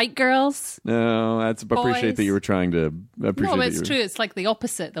too, right, girls? No, that's appreciate that you were trying to appreciate. No, it's true. It's like the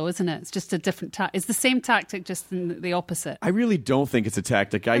opposite, though, isn't it? It's just a different. It's the same tactic, just in the opposite. I really don't think it's a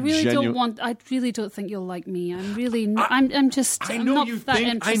tactic. I really don't think you'll like me. I'm really. I'm not that interesting. I know you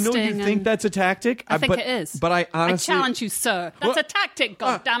think that's a tactic. I think it is. But I honestly, I challenge you, sir. That's a tactic.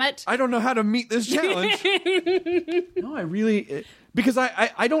 God damn it! I don't know how to meet this challenge. No, I really because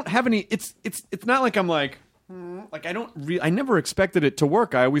I don't have any. It's not like I'm like. I never expected it to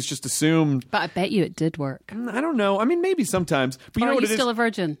work. I always just assumed. But I bet you it did work. I don't know. I mean, maybe sometimes. But you know what it is? Are you still a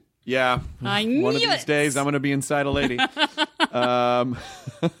virgin? Yeah. I knew One of these days, I'm going to be inside a lady.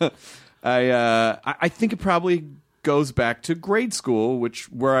 I think it probably goes back to grade school,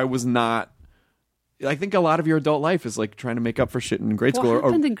 where I was not I think a lot of your adult life is like trying to make up for shit in grade school. What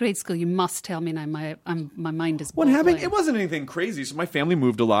happened in grade school? You must tell me now. My mind is What boggling. happened? It wasn't anything crazy. So my family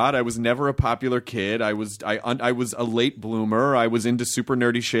moved a lot. I was never a popular kid. I was a late bloomer. I was into super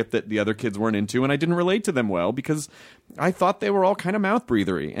nerdy shit that the other kids weren't into, and I didn't relate to them well because I thought they were all kind of mouth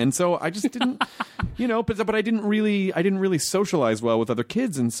breathery, and so I just didn't, But I didn't really socialize well with other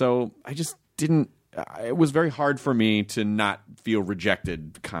kids, and so I just didn't. It was very hard for me to not feel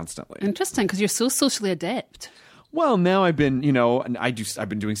rejected constantly. Interesting, because you're so socially adept. Well, now I've been, I've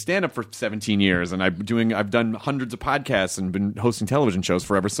been doing stand up for 17 years, and I've done hundreds of podcasts and been hosting television shows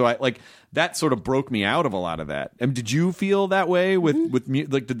forever. So that sort of broke me out of a lot of that. And did you feel that way with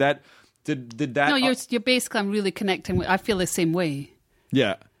like did that? No, you're basically. I'm really connecting with. I feel the same way.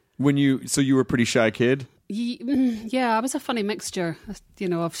 Yeah. So you were a pretty shy kid. Yeah, I was a funny mixture,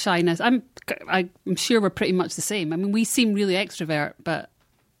 of shyness. I'm sure we're pretty much the same. I mean, we seem really extrovert, but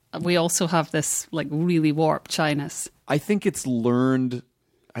we also have this like really warped shyness. I think it's learned.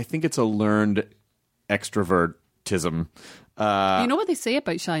 I think it's a learned extrovertism. You know what they say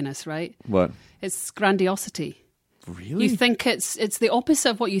about shyness, right? What? It's grandiosity. Really? You think it's the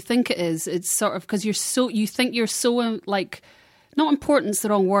opposite of what you think it is. It's sort of because you think you're so like. Not important's the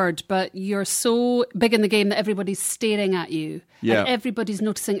wrong word, but you're so big in the game that everybody's staring at you. Yeah. And everybody's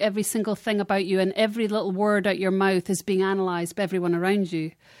noticing every single thing about you, and every little word out your mouth is being analysed by everyone around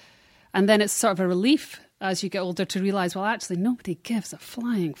you. And then it's sort of a relief as you get older to realise, well, actually, nobody gives a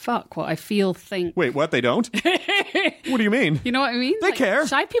flying fuck what I feel, think. Wait, what? They don't? What do you mean? You know what I mean? They care.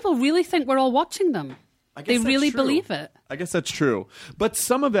 Shy people really think we're all watching them. They really believe it. I guess that's true. But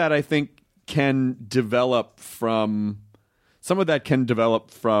some of that, I think, can develop from... Some of that can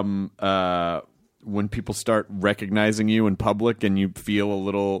develop from when people start recognizing you in public and you feel a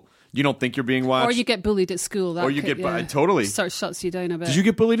little... You don't think you're being watched. Or you get bullied at school. Totally. Sort of shuts you down a bit. Did you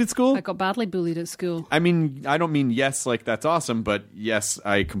get bullied at school? I got badly bullied at school. I mean, I don't mean yes, like that's awesome, but yes,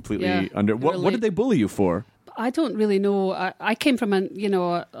 I completely What did they bully you for? I don't really know. I came from a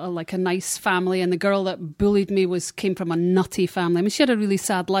nice family, and the girl that bullied me came from a nutty family. I mean, she had a really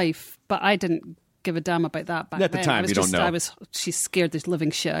sad life, but I didn't give a damn about that back at the then. time. You don't know. She scared the living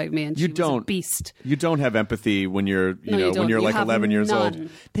shit out of me, and she was a beast. You don't have empathy when you're when you're like 11 years old.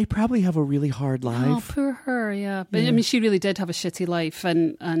 They probably have a really hard life. Oh, poor her. Yeah, but I mean, she really did have a shitty life,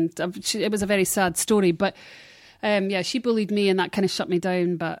 and it was a very sad story. But she bullied me, and that kind of shut me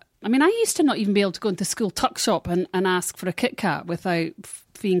down. But I mean, I used to not even be able to go into school tuck shop and ask for a Kit Kat without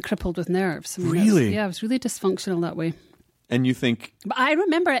being crippled with nerves. I mean, really? I was really dysfunctional that way. And you think... But I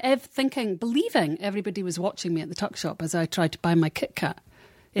remember believing everybody was watching me at the tuck shop as I tried to buy my Kit Kat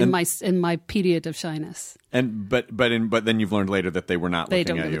in my period of shyness. And but then you've learned later that they were not looking at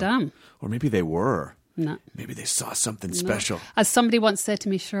you. They don't give a damn. Or maybe they were. No. Maybe they saw something special. As somebody once said to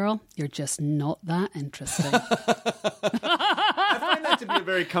me, Cheryl, you're just not that interesting. I find that to be a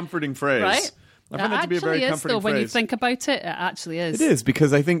very comforting phrase. Right? I find that to be a very comforting phrase. When you think about it, it actually is. It is,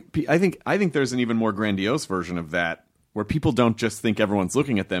 because I think there's an even more grandiose version of that, where people don't just think everyone's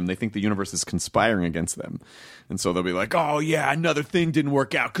looking at them, they think the universe is conspiring against them. And so they'll be like, oh yeah, another thing didn't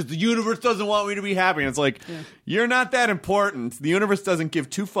work out because the universe doesn't want me to be happy. And it's like, you're not that important. The universe doesn't give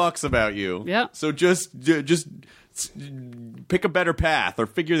two fucks about you. Yeah. So just pick a better path or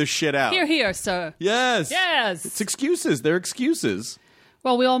figure this shit out. Here, sir. Yes. Yes. It's excuses. They're excuses.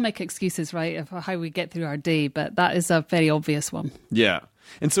 Well, we all make excuses, right, of how we get through our day, but that is a very obvious one. Yeah.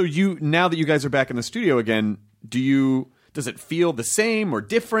 And so now that you guys are back in the studio again, does it feel the same or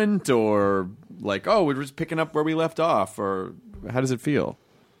different, or like, oh, we're just picking up where we left off, or how does it feel?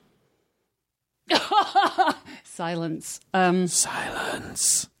 Silence.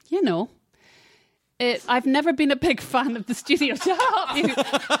 Silence. You know, I've never been a big fan of the studio. Shut up, you.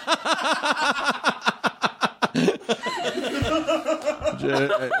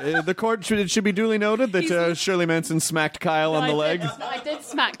 The court should be duly noted that Shirley Manson smacked Kyle on the leg. I did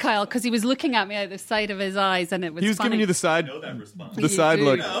smack Kyle because he was looking at me out the side of his eyes, and it was. He was funny. giving you the side. I know that response. The side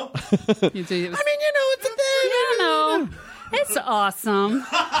look. You do. I mean, it's a thing. You know, it's awesome.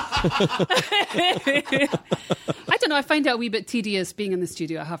 I don't know. I find it a wee bit tedious being in the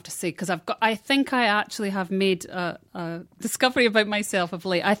studio, I have to say, because I think I actually have made a discovery about myself of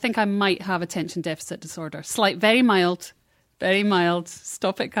late. I think I might have attention deficit disorder. Very mild. Very mild.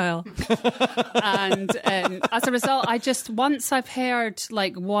 Stop it, Kyle. And as a result, once I've heard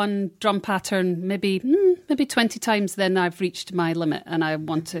like one drum pattern, maybe 20 times, then I've reached my limit and I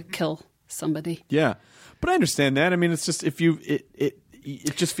want to kill somebody. Yeah. But I understand that. I mean, it's just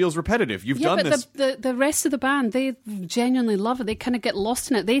it just feels repetitive. You've done this. The rest of the band, they genuinely love it. They kind of get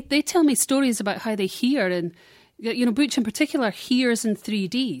lost in it. They tell me stories about how they hear, and You know, Butch in particular hears in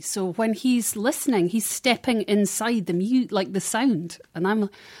 3D. So when he's listening, he's stepping inside the sound. And I'm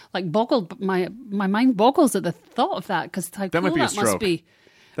like boggled. My mind boggles at the thought of that because how cool that must be.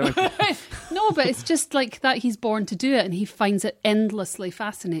 No, but it's just like that he's born to do it and he finds it endlessly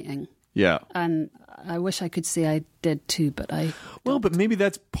fascinating. Yeah. And I wish I could say I did too, but I don't. But maybe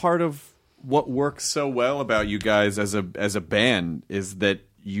that's part of what works so well about you guys as a band is that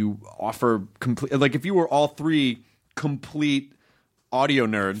you offer complete, like if you were all three complete audio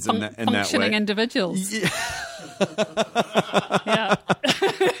nerds in that way. Functioning individuals. Yeah. Yeah.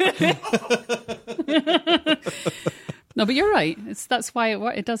 No, but you're right. That's why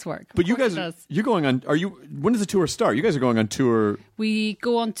it does work. But you guys, you're going on. When does the tour start? You guys are going on tour. We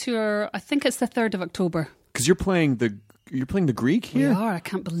go on tour. I think it's the 3rd of October. Because you're playing the Greek here. We are. I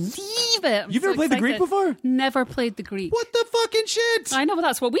can't believe it. You've never played the Greek before? Never played the Greek. What the fucking shit? I know, but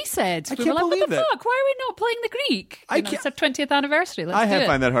that's what we said. I we can't were like, believe what the it. fuck? Why are we not playing the Greek? It's our 20th anniversary. Let's do it.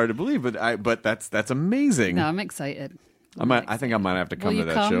 find that hard to believe, but that's amazing. No, I'm excited. I think I might have to come to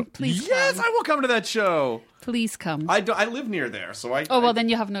that show. Please yes, come. I will come to that show. Please come. I live near there, so I. Oh well, then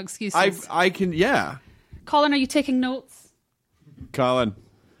you have no excuses. I can. Yeah. Colin, are you taking notes? Colin.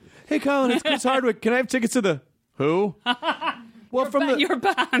 Hey, Colin, it's Chris Hardwick. Can I have tickets to the who? Well, your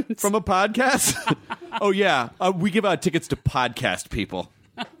band. From a podcast. Oh yeah, we give out tickets to podcast people.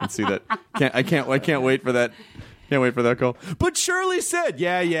 Let's see that. I can't wait for that. Can't wait for that call. But Shirley said,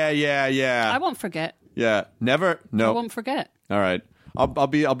 yeah. I won't forget. Yeah, never. No, I won't forget. All right, I'll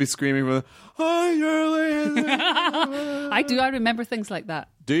be screaming for the hi Shirley. I do. I remember things like that.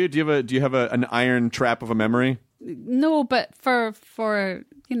 Do you? Do you have an iron trap of a memory? No, but for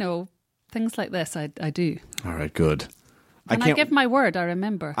things like this, I do. All right, good. And I give my word. I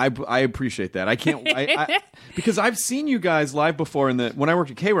remember. I appreciate that. I can't because I've seen you guys live before. When I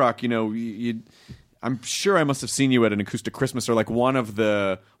worked at K-Rock, I'm sure I must have seen you at an acoustic Christmas or like one of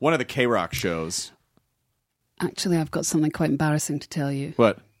the K-Rock shows. Actually, I've got something quite embarrassing to tell you.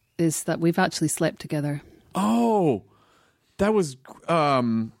 What? Is that we've actually slept together. Oh, that was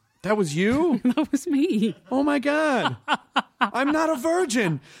you? That was me. Oh my God. I'm not a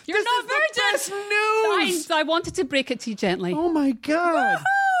virgin. You're not a virgin. Best news. I wanted to break it to you gently. Oh my God.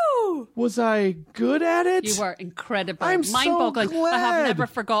 Woo-hoo! Was I good at it? You were incredible. I'm mind-boggling. so glad. I have never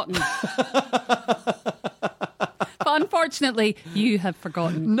forgotten. But unfortunately, you have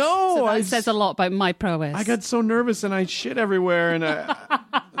forgotten. No. So that says a lot about my prowess. I got so nervous and I shit everywhere and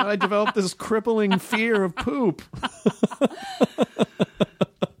I developed this crippling fear of poop.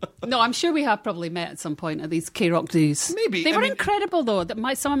 No, I'm sure we have probably met at some point at these K-Rock dues. Maybe. They were incredible, though.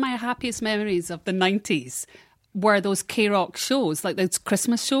 Some of my happiest memories of the 90s were those K-Rock shows, like those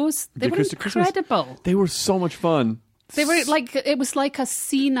Christmas shows. They were incredible. Christmas. They were so much fun. They were like, it was like a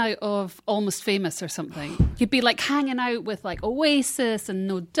scene out of Almost Famous or something. You'd be like hanging out with like Oasis and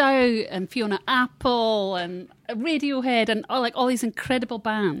No Doubt and Fiona Apple and Radiohead and all these incredible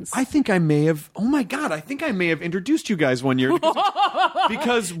bands. I think I may have, oh my God, I think I may have introduced you guys one year.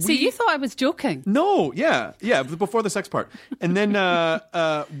 Because See, you thought I was joking. No, yeah, before the sex part. And then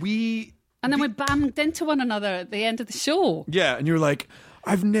we... And then we banged into one another at the end of the show. Yeah, and you're like...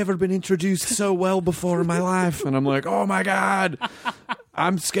 I've never been introduced so well before in my life. And I'm like, oh my God,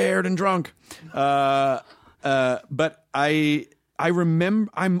 I'm scared and drunk. But I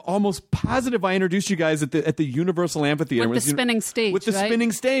remember, I'm almost positive I introduced you guys at the Universal Amphitheater. With the spinning stage, With the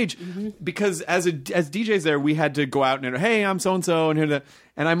spinning stage. Mm-hmm. Because as DJs there, we had to go out and, hey, I'm so-and-so, and here that.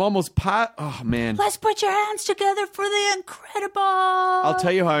 And I'm almost oh man. Let's put your hands together for the incredible. I'll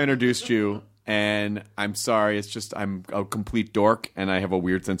tell you how I introduced you. And I'm sorry, it's just I'm a complete dork and I have a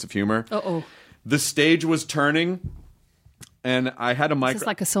weird sense of humor. Uh-oh. The stage was turning and I had a mic. It's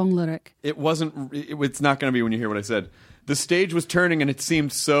like a song lyric. It wasn't, it's not going to be when you hear what I said. The stage was turning and it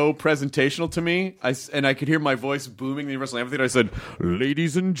seemed so presentational to me. And I could hear my voice booming in the Universal Amphitheater. I said,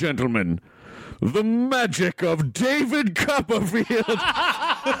 ladies and gentlemen, the magic of David Copperfield.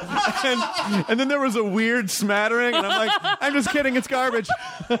 and then there was a weird smattering, and I'm like, I'm just kidding, it's garbage.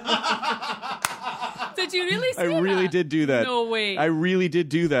 Did you really say that? I really did do that. No way. I really did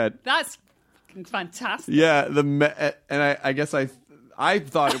do that. That's fantastic. Yeah, I guess I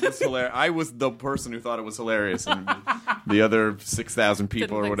thought it was hilarious. I was the person who thought it was hilarious, and the other 6,000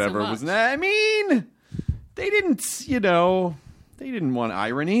 people or whatever was. I mean, they didn't, They didn't want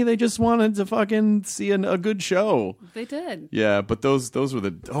irony. They just wanted to fucking see a good show. They did. Yeah, but those were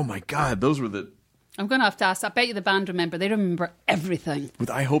the... Oh, my God. Those were the... I'm going to have to ask. I bet you the band remember. They remember everything.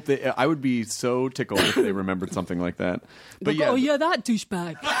 I hope they... I would be so tickled if they remembered something like that. But yeah. Oh, yeah, that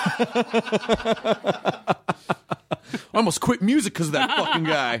douchebag. I almost quit music because of that fucking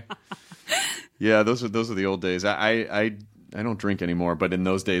guy. Yeah, those are the old days. I don't drink anymore, but in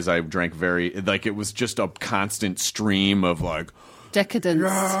those days I drank it was just a constant stream of like decadence.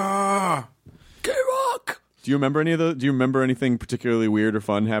 Yeah, K-Rock. Do you remember any of those? Do you remember anything particularly weird or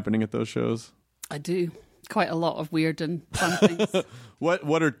fun happening at those shows? I do. Quite a lot of weird and fun things.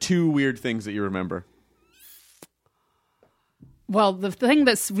 What are 2 weird things that you remember? Well, the thing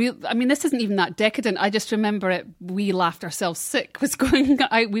that's real, I mean, this isn't even that decadent. I just remember it. We laughed ourselves sick.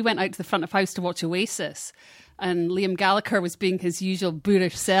 We went out to the front of house to watch Oasis, and Liam Gallagher was being his usual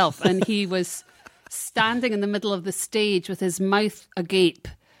boorish self, and he was standing in the middle of the stage with his mouth agape,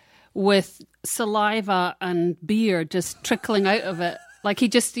 with saliva and beer just trickling out of it. Like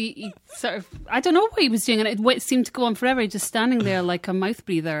he sort of, I don't know what he was doing, and it seemed to go on forever. He just standing there like a mouth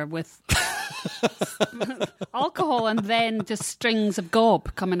breather with alcohol and then just strings of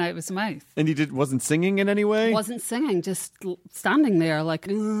gob coming out of his mouth. And he wasn't singing in any way? Wasn't singing, just standing there like...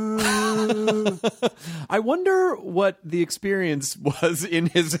 I wonder what the experience was in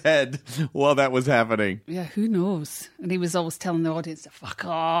his head while that was happening. Yeah, who knows? And he was always telling the audience to fuck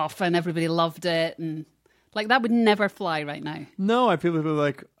off, and everybody loved it, and... Like, that would never fly right now. No, I feel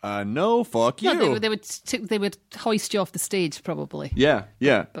like, no, fuck you. No, they would hoist you off the stage, probably. Yeah.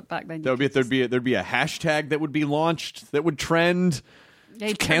 But back then, there'd be a hashtag that would be launched that would trend.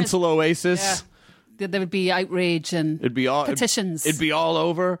 Cancel Oasis. Yeah. There would be outrage and petitions. It'd be all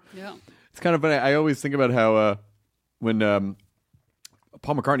over. Yeah. It's kind of funny. I always think about how when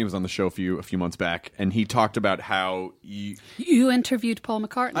Paul McCartney was on the show a few months back, and he talked about how you interviewed Paul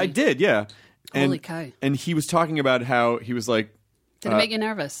McCartney. I did, yeah. Holy cow. And he was talking about how he was like... Did it make you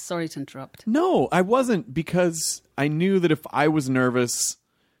nervous? Sorry to interrupt. No, I wasn't, because I knew that if I was nervous,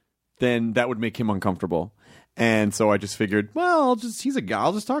 then that would make him uncomfortable. And so I just figured, well, he's a guy,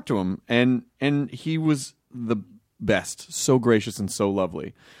 I'll just talk to him. And he was the best, so gracious and so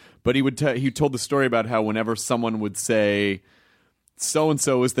lovely. But he told the story about how whenever someone would say...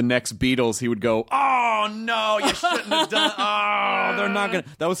 so-and-so is the next Beatles, he would go, oh, no, you shouldn't have done, oh, they're not going to,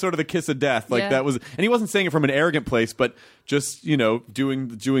 that was sort of the kiss of death. Like that was, and he wasn't saying it from an arrogant place, but just, doing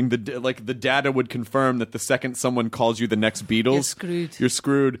the data would confirm that the second someone calls you the next Beatles, you're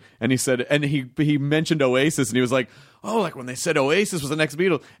screwed. And he said, and he mentioned Oasis, and he was like, oh, like when they said Oasis was the next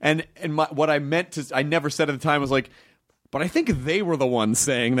Beatles. And what I meant to, I never said at the time was like, but I think they were the ones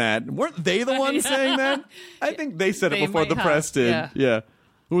saying that. Weren't they the ones saying that? I think they said it before the press did. Yeah.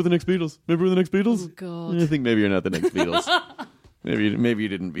 Who were the next Beatles? Maybe we're the next Beatles? Oh, God. I think maybe you're not the next Beatles. maybe you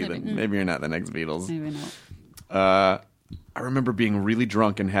didn't be maybe you're not the next Beatles. Maybe not. I remember being really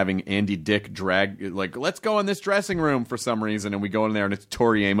drunk and having Andy Dick like, let's go in this dressing room for some reason. And we go in there and it's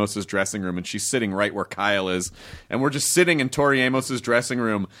Tori Amos's dressing room. And she's sitting right where Kyle is. And we're just sitting in Tori Amos's dressing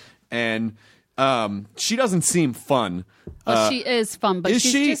room. And... she doesn't seem fun. Well, she is fun, but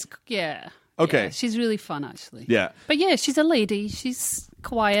she's just... Yeah. Okay. Yeah, she's really fun, actually. Yeah. But yeah, she's a lady. She's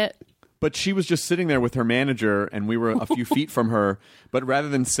quiet. But she was just sitting there with her manager, and we were a few feet from her. But rather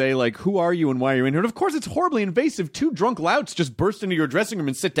than say, like, who are you and why are you in here? And of course, it's horribly invasive. 2 drunk louts just burst into your dressing room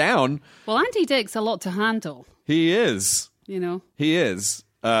and sit down. Well, Andy Dick's a lot to handle. He is. He is.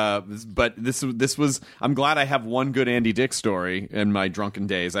 But this was. I'm glad I have one good Andy Dick story in my drunken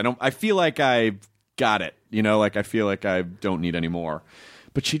days. I feel like I got it. Like I feel like I don't need any more.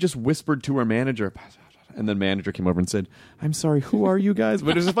 But she just whispered to her manager, and then manager came over and said, "I'm sorry, who are you guys?"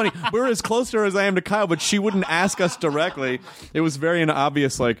 But it was just funny. We were as close to her as I am to Kyle, but she wouldn't ask us directly. It was very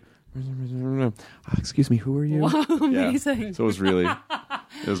obvious, like, excuse me, who are you? Wow, amazing. Yeah. So it was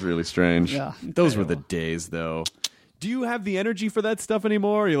really strange. Yeah, those were the days, though. Do you have the energy for that stuff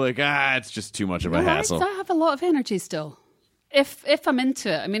anymore? Or you're like, it's just too much of a hassle. I have a lot of energy still. If I'm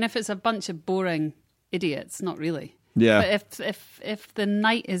into it. I mean, if it's a bunch of boring idiots, not really. Yeah. But if the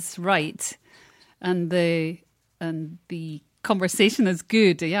night is right and the conversation is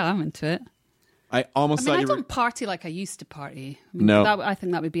good, yeah, I'm into it. I don't party like I used to party. No. I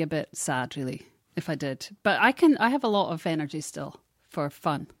think that would be a bit sad, really, if I did. But I have a lot of energy still for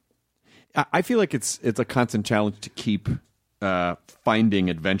fun. I feel like it's a constant challenge to keep finding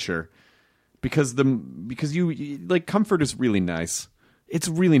adventure because you like comfort is really nice. It's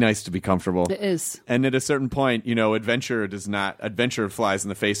really nice to be comfortable. It is. And at a certain point, adventure flies in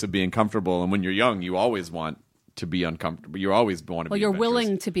the face of being comfortable. And when you're young, you always want to be uncomfortable. You always want to be. Well, you're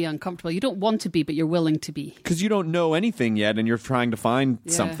willing to be uncomfortable. You don't want to be, but you're willing to be. Because you don't know anything yet, and you're trying to find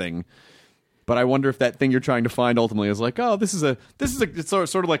something. But I wonder if that thing you're trying to find ultimately is like, it's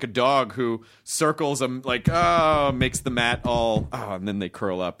sort of like a dog who circles them, like, makes the mat all, and then they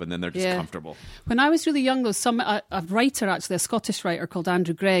curl up and then they're just comfortable. When I was really young, though, a writer, actually, a Scottish writer called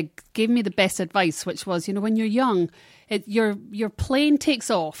Andrew Gregg, gave me the best advice, which was, when you're young, your plane takes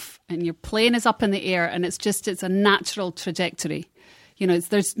off and your plane is up in the air, and it's a natural trajectory.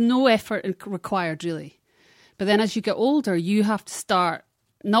 There's no effort required really. But then as you get older, you have to start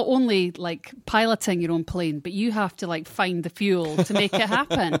not only like piloting your own plane, but you have to like find the fuel to make it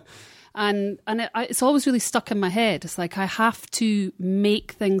happen. And it's always really stuck in my head. It's like I have to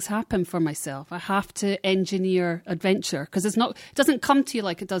make things happen for myself. I have to engineer adventure, because it doesn't come to you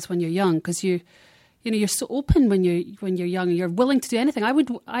like it does when you're young, because you're so open when you're young. You're willing to do anything.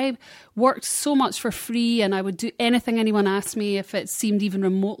 I worked so much for free, and I would do anything anyone asked me if it seemed even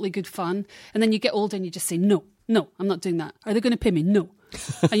remotely good fun. And then you get older and you just say, no, I'm not doing that. Are they going to pay me? No.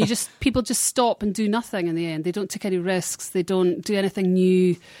 And people just stop and do nothing in the end. They don't take any risks. They don't do anything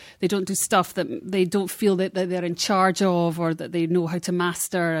new. They don't do stuff that they don't feel that they're in charge of or that they know how to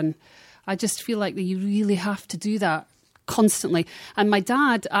master. And I just feel like that you really have to do that constantly. And my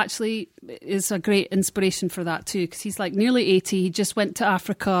dad actually is a great inspiration for that too, because he's like nearly 80. He just went to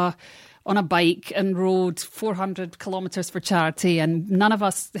Africa on a bike and rode 400 kilometres for charity, and none of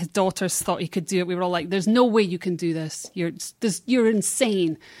us, his daughters, thought he could do it. We were all like, there's no way you can do this. You're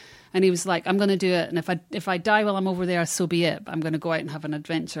insane. And he was like, I'm going to do it, and if I die while I'm over there, so be it. But I'm going to go out and have an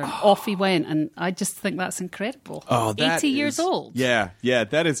adventure. And off he went, and I just think that's incredible. 80 years old. Yeah,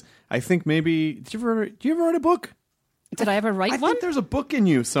 that is. I think maybe. Do you ever write a book? Did I ever write one? I think there's a book in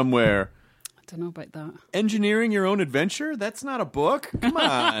you somewhere. I don't know about that. Engineering your own adventure? That's not a book. Come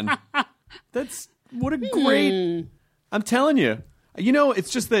on. That's what a great. I'm telling you. It's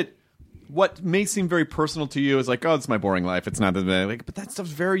just that what may seem very personal to you is like, oh, it's my boring life. It's not that bad. But that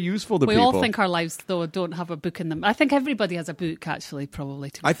stuff's very useful to people. We all think our lives, though, don't have a book in them. I think everybody has a book, actually,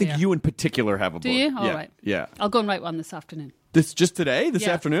 probably. I think you in particular have a book. Do you? All yeah. right. Yeah. I'll go and write one this afternoon. This just today? This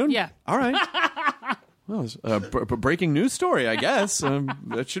afternoon? Yeah. All right. Well, it's a breaking news story, I guess.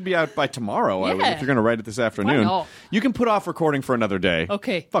 It should be out by tomorrow. Yeah. If you're going to write it this afternoon, why not? You can put off recording for another day.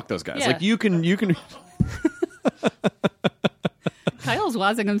 Okay. Fuck those guys. Yeah. Like you can. Kyle's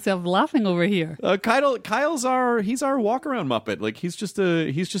wazzing himself laughing over here. Kyle's he's our walk around Muppet. Like he's just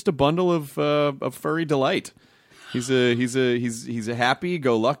a bundle of furry delight. He's a happy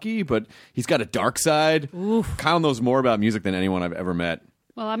go lucky, but he's got a dark side. Oof. Kyle knows more about music than anyone I've ever met.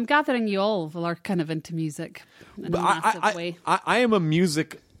 Well, I'm gathering you all are kind of into music in a massive way. I am a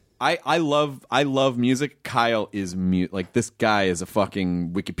music. I love music. Kyle is like this guy is a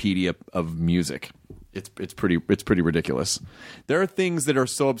fucking Wikipedia of music. It's pretty ridiculous. There are things that are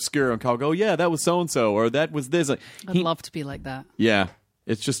so obscure, and Kyle go, yeah, that was so and so, or that was this. Like, I'd love to be like that. Yeah,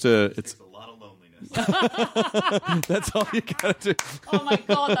 it's just it's a lot of loneliness. That's all you gotta do. Oh my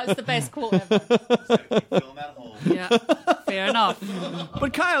god, that's the best quote ever. Keep filling that hole. Yeah, fair enough.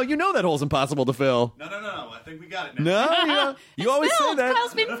 But Kyle, you know that hole's impossible to fill. No. I think we got it now. No, you always filled. say that.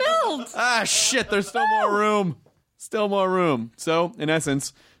 Kyle's been filled. Ah, shit, there's still more room. Still more room. So, in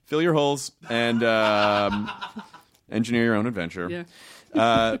essence, fill your holes and engineer your own adventure.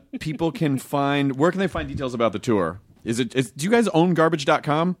 Yeah. People can find... Where can they find details about the tour? Do you guys own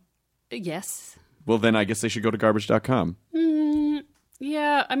garbage.com? Yes. Well, then I guess they should go to garbage.com.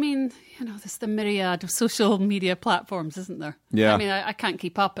 Yeah, I mean, there's the myriad of social media platforms, isn't there? Yeah. I mean, I can't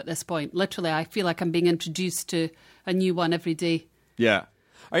keep up at this point. Literally, I feel like I'm being introduced to a new one every day. Yeah.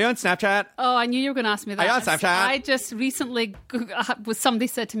 Are you on Snapchat? Oh, I knew you were going to ask me that. Are you on Snapchat? I just recently, somebody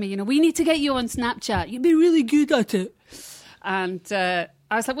said to me, we need to get you on Snapchat. You'd be really good at it. And I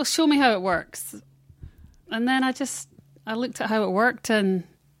was like, well, show me how it works. And then I looked at how it worked and...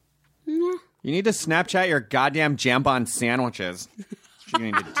 You need to Snapchat your goddamn jambon sandwiches. That's what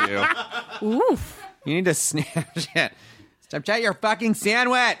you need to do. Oof. You need to Snapchat your fucking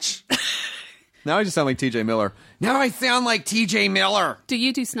sandwich. Now I just sound like TJ Miller. Now I sound like TJ Miller. Do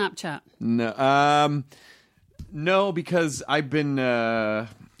you do Snapchat? No, no, because I've been.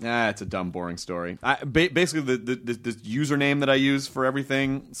 It's a dumb, boring story. Basically, the username that I use for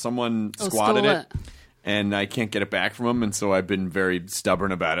everything, someone squatted it, and I can't get it back from them, and so I've been very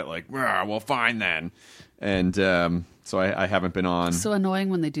stubborn about it. Like, well, fine then, and so I haven't been on. So annoying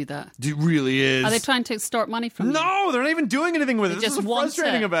when they do that. It really is. Are they trying to extort money from you? No, they're not even doing anything with it. This is what's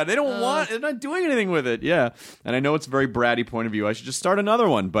frustrating about it. They don't want. They're not doing anything with it. Yeah, and I know it's a very bratty point of view. I should just start another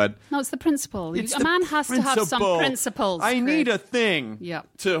one, but no, it's the principle. A man has to have some principles. I need a thing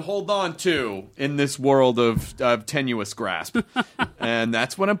to hold on to in this world of tenuous grasp, and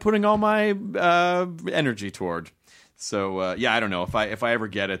that's what I'm putting all my energy toward. So I don't know if I ever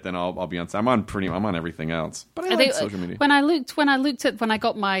get it, then I'll be on. I'm on everything else, but I like social media. When I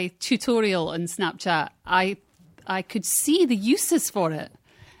got my tutorial on Snapchat, I could see the uses for it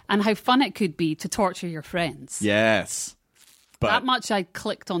and how fun it could be to torture your friends. Yes. That much I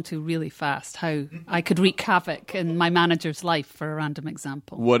clicked onto really fast, how I could wreak havoc in my manager's life, for a random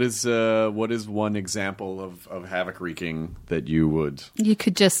example. What is one example of havoc wreaking that you would? You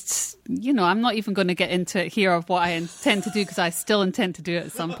could just, I'm not even going to get into it here of what I intend to do, because I still intend to do it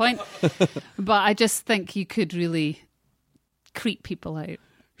at some point. But I just think you could really creep people out.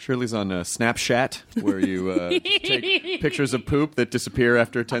 Shirley's on Snapchat, where you take pictures of poop that disappear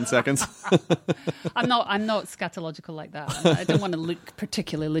after 10 seconds. I'm not scatological like that. I don't want to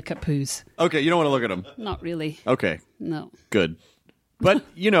particularly look at poos. Okay, you don't want to look at them. Not really. Okay. No. Good. But,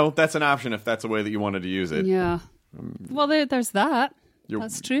 that's an option if that's a way that you wanted to use it. Yeah. Well, there's that.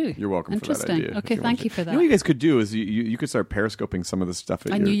 That's true. You're welcome for that Interesting. idea. Okay, thank you for that. What you guys could do is you could start periscoping some of the stuff.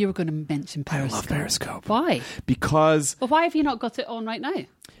 I knew you were going to mention Periscope. I love Periscope. Why? Because... Well, why have you not got it on right now?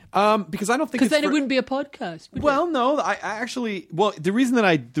 Because I don't think because then it wouldn't be a podcast. Well, no, I actually. Well, the reason that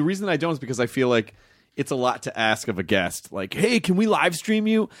I don't is because I feel like it's a lot to ask of a guest. Like, hey, can we live stream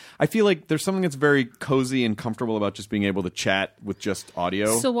you? I feel like there's something that's very cozy and comfortable about just being able to chat with just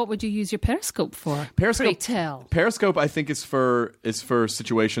audio. So, what would you use your Periscope for? Periscope, I think, is for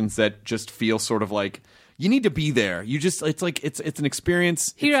situations that just feel sort of like you need to be there. It's an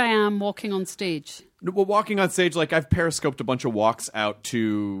experience. Here I am walking on stage. Well, walking on stage, like I've periscoped a bunch of walks out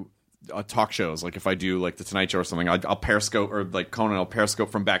to talk shows. Like if I do like the Tonight Show or something, I'll periscope, or like Conan, I'll periscope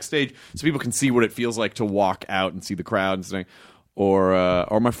from backstage so people can see what it feels like to walk out and see the crowd and something.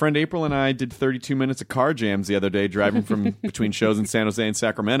 Or my friend April and I did 32 minutes of car jams the other day, driving from between shows in San Jose and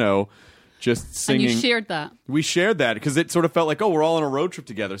Sacramento, just singing. And you shared that. We shared that because it sort of felt like, we're all on a road trip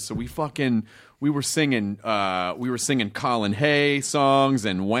together. So we were singing Colin Hay songs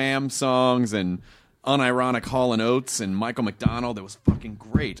and Wham songs and unironic Hall & Oates and Michael McDonald. It was fucking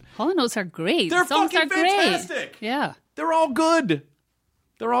great. Hall & Oates are great. They're songs fucking are fantastic. Great. Yeah. They're all good.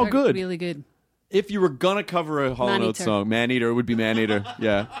 They're good. Really good. If you were going to cover a Hall & Oates song, Maneater, it would be Maneater.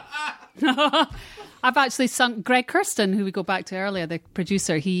 Yeah. I've actually sung Greg Kirsten, who we go back to earlier, the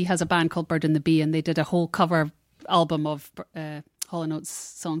producer. He has a band called Bird and the Bee, and they did a whole cover album of Hall & Oates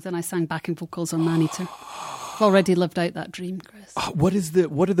songs, and I sang backing vocals on Maneater. I've already lived out that dream, Chris. What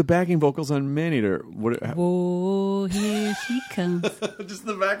are the backing vocals on Maneater? Whoa, here she comes. Just in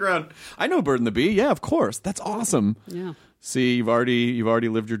the background. I know Bird and the Bee. Yeah, of course. That's awesome. Yeah. See, you've already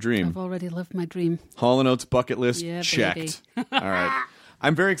lived your dream. I've already lived my dream. Hall & Oates bucket list Baby. checked. All right.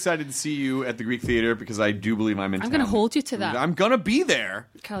 I'm very excited to see you at the Greek Theater because I do believe I'm in town. I'm going to hold you to that. I'm going to be there.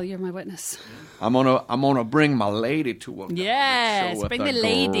 Carl, you're my witness. I'm gonna bring my lady to a show at bring the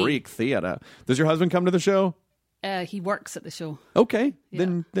lady. Greek Theater. Does your husband come to the show? He works at the show. Okay.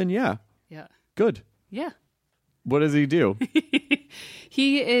 Yeah. Then yeah. Yeah. Good. Yeah. What does he do?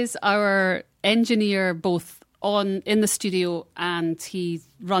 He is our engineer, both in the studio, and he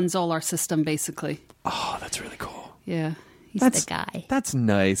runs all our system basically. Oh, that's really cool. Yeah. He's the guy. That's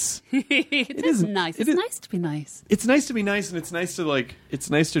nice. it is nice. It's nice to be nice. It's nice to be nice, and it's nice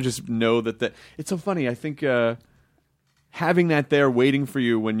to just know that it's so funny. I think having that there waiting for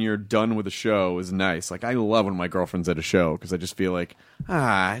you when you're done with a show is nice. Like I love when my girlfriend's at a show because I just feel like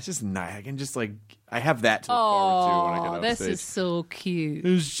it's just nice. I can just like I have that to look forward to when I get off this stage. is so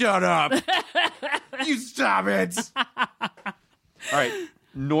cute. Shut up! You stop it! All right.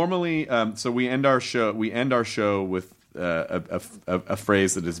 Normally, so we end our show with a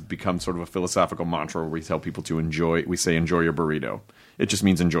phrase that has become sort of a philosophical mantra where we tell people to enjoy your burrito. It just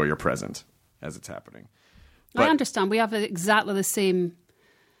means enjoy your present as it's happening. But, I understand. We have exactly the same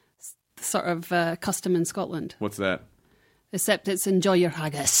sort of custom in Scotland. What's that? Except it's enjoy your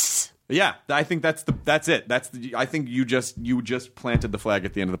haggis. Yeah, I think that's it. I think you just planted the flag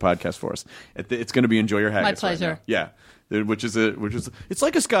at the end of the podcast for us. It's going to be enjoy your haggis. My pleasure. Right now. Yeah, which is it's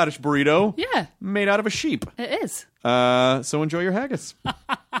like a Scottish burrito. Yeah, made out of a sheep. It is. So enjoy your haggis.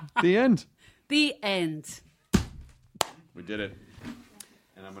 The end. The end. We did it.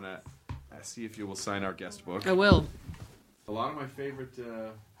 And I'm gonna see if you will sign our guest book. I will. A lot of my favorite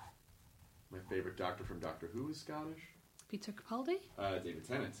doctor from Doctor Who is Scottish. Peter Capaldi? David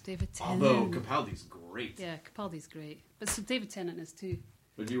Tennant. David Tennant. Although Capaldi's great. Yeah, Capaldi's great. But so David Tennant is too.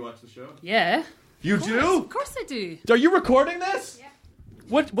 But do you watch the show? Yeah. You do? Of course I do. Are you recording this? Yeah.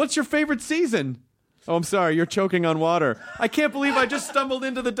 What's your favorite season? Oh, I'm sorry. You're choking on water. I can't believe I just stumbled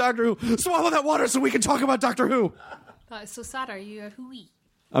into the Doctor Who. Swallow that water so we can talk about Doctor Who. That is so sad. Are you a Whoie?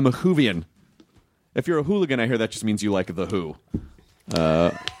 I'm a Whovian. If you're a hooligan, I hear that just means you like the Who.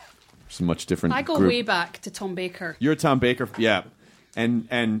 It's a much different I go group. way back to Tom Baker. You're a Tom Baker, yeah.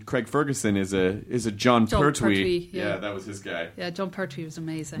 And Craig Ferguson is a John Pertwee. Yeah, that was his guy. Yeah, John Pertwee was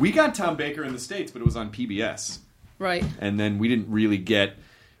amazing. We got Tom Baker in the States, but it was on PBS. Right. And then we didn't really get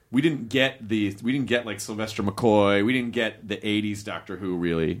We didn't get like Sylvester McCoy. We didn't get the 80s Doctor Who,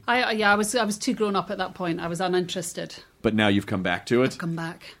 really. I was too grown up at that point. I was uninterested. But now you've come back to it? I've come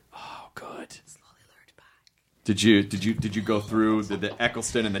back. Oh, good. Slowly lured back. Did you go through the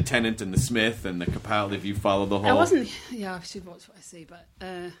Eccleston and the Tennant and the Smith and the Capaldi? Have you followed the whole... I wasn't... Yeah, I should watch what I say, but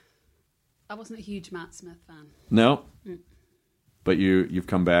I wasn't a huge Matt Smith fan. No? But you've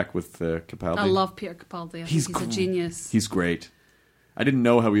come back with Capaldi? I love Peter Capaldi. I think he's a genius. He's great. I didn't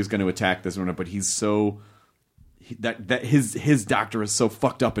know how he was going to attack this one, but he's so... His Doctor is so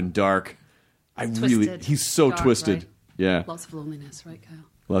fucked up and dark. He's so dark, twisted. Right? Yeah. Lots of loneliness, right, Kyle?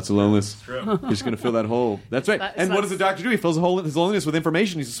 Lots of loneliness. That's true. You're just going to fill that hole. That's right. And what does the Doctor do? He fills his loneliness with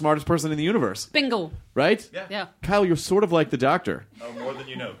information. He's the smartest person in the universe. Bingo. Right? Yeah. Kyle, you're sort of like the Doctor. Oh, more than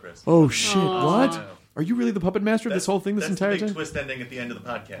you know, Chris. Oh, shit. What? Are you really the puppet master of this whole thing this entire That's the time? big twist ending at the end of the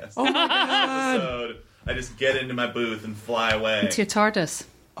podcast. Oh, my God. Episode, I just get into my booth and fly away. It's your TARDIS.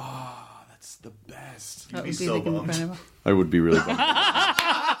 Oh, that's the best. You'd be so bummed. I would be really bummed.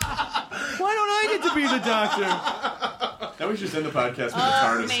 Why don't I get to be the Doctor? Now we should just end the podcast with the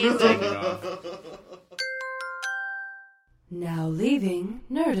TARDIS taking off. Now leaving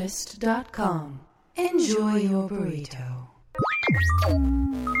Nerdist.com. Enjoy your burrito.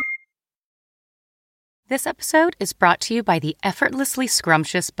 This episode is brought to you by the effortlessly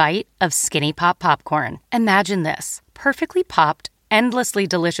scrumptious bite of Skinny Pop Popcorn. Imagine this: perfectly popped, endlessly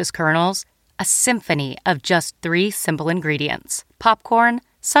delicious kernels, a symphony of just 3 simple ingredients: popcorn,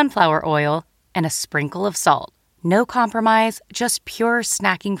 sunflower oil, and a sprinkle of salt. No compromise, just pure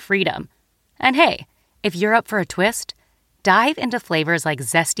snacking freedom. And hey, if you're up for a twist, dive into flavors like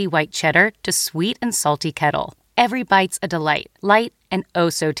zesty white cheddar to sweet and salty kettle. Every bite's a delight, light and oh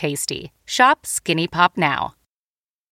so tasty. Shop Skinny Pop now.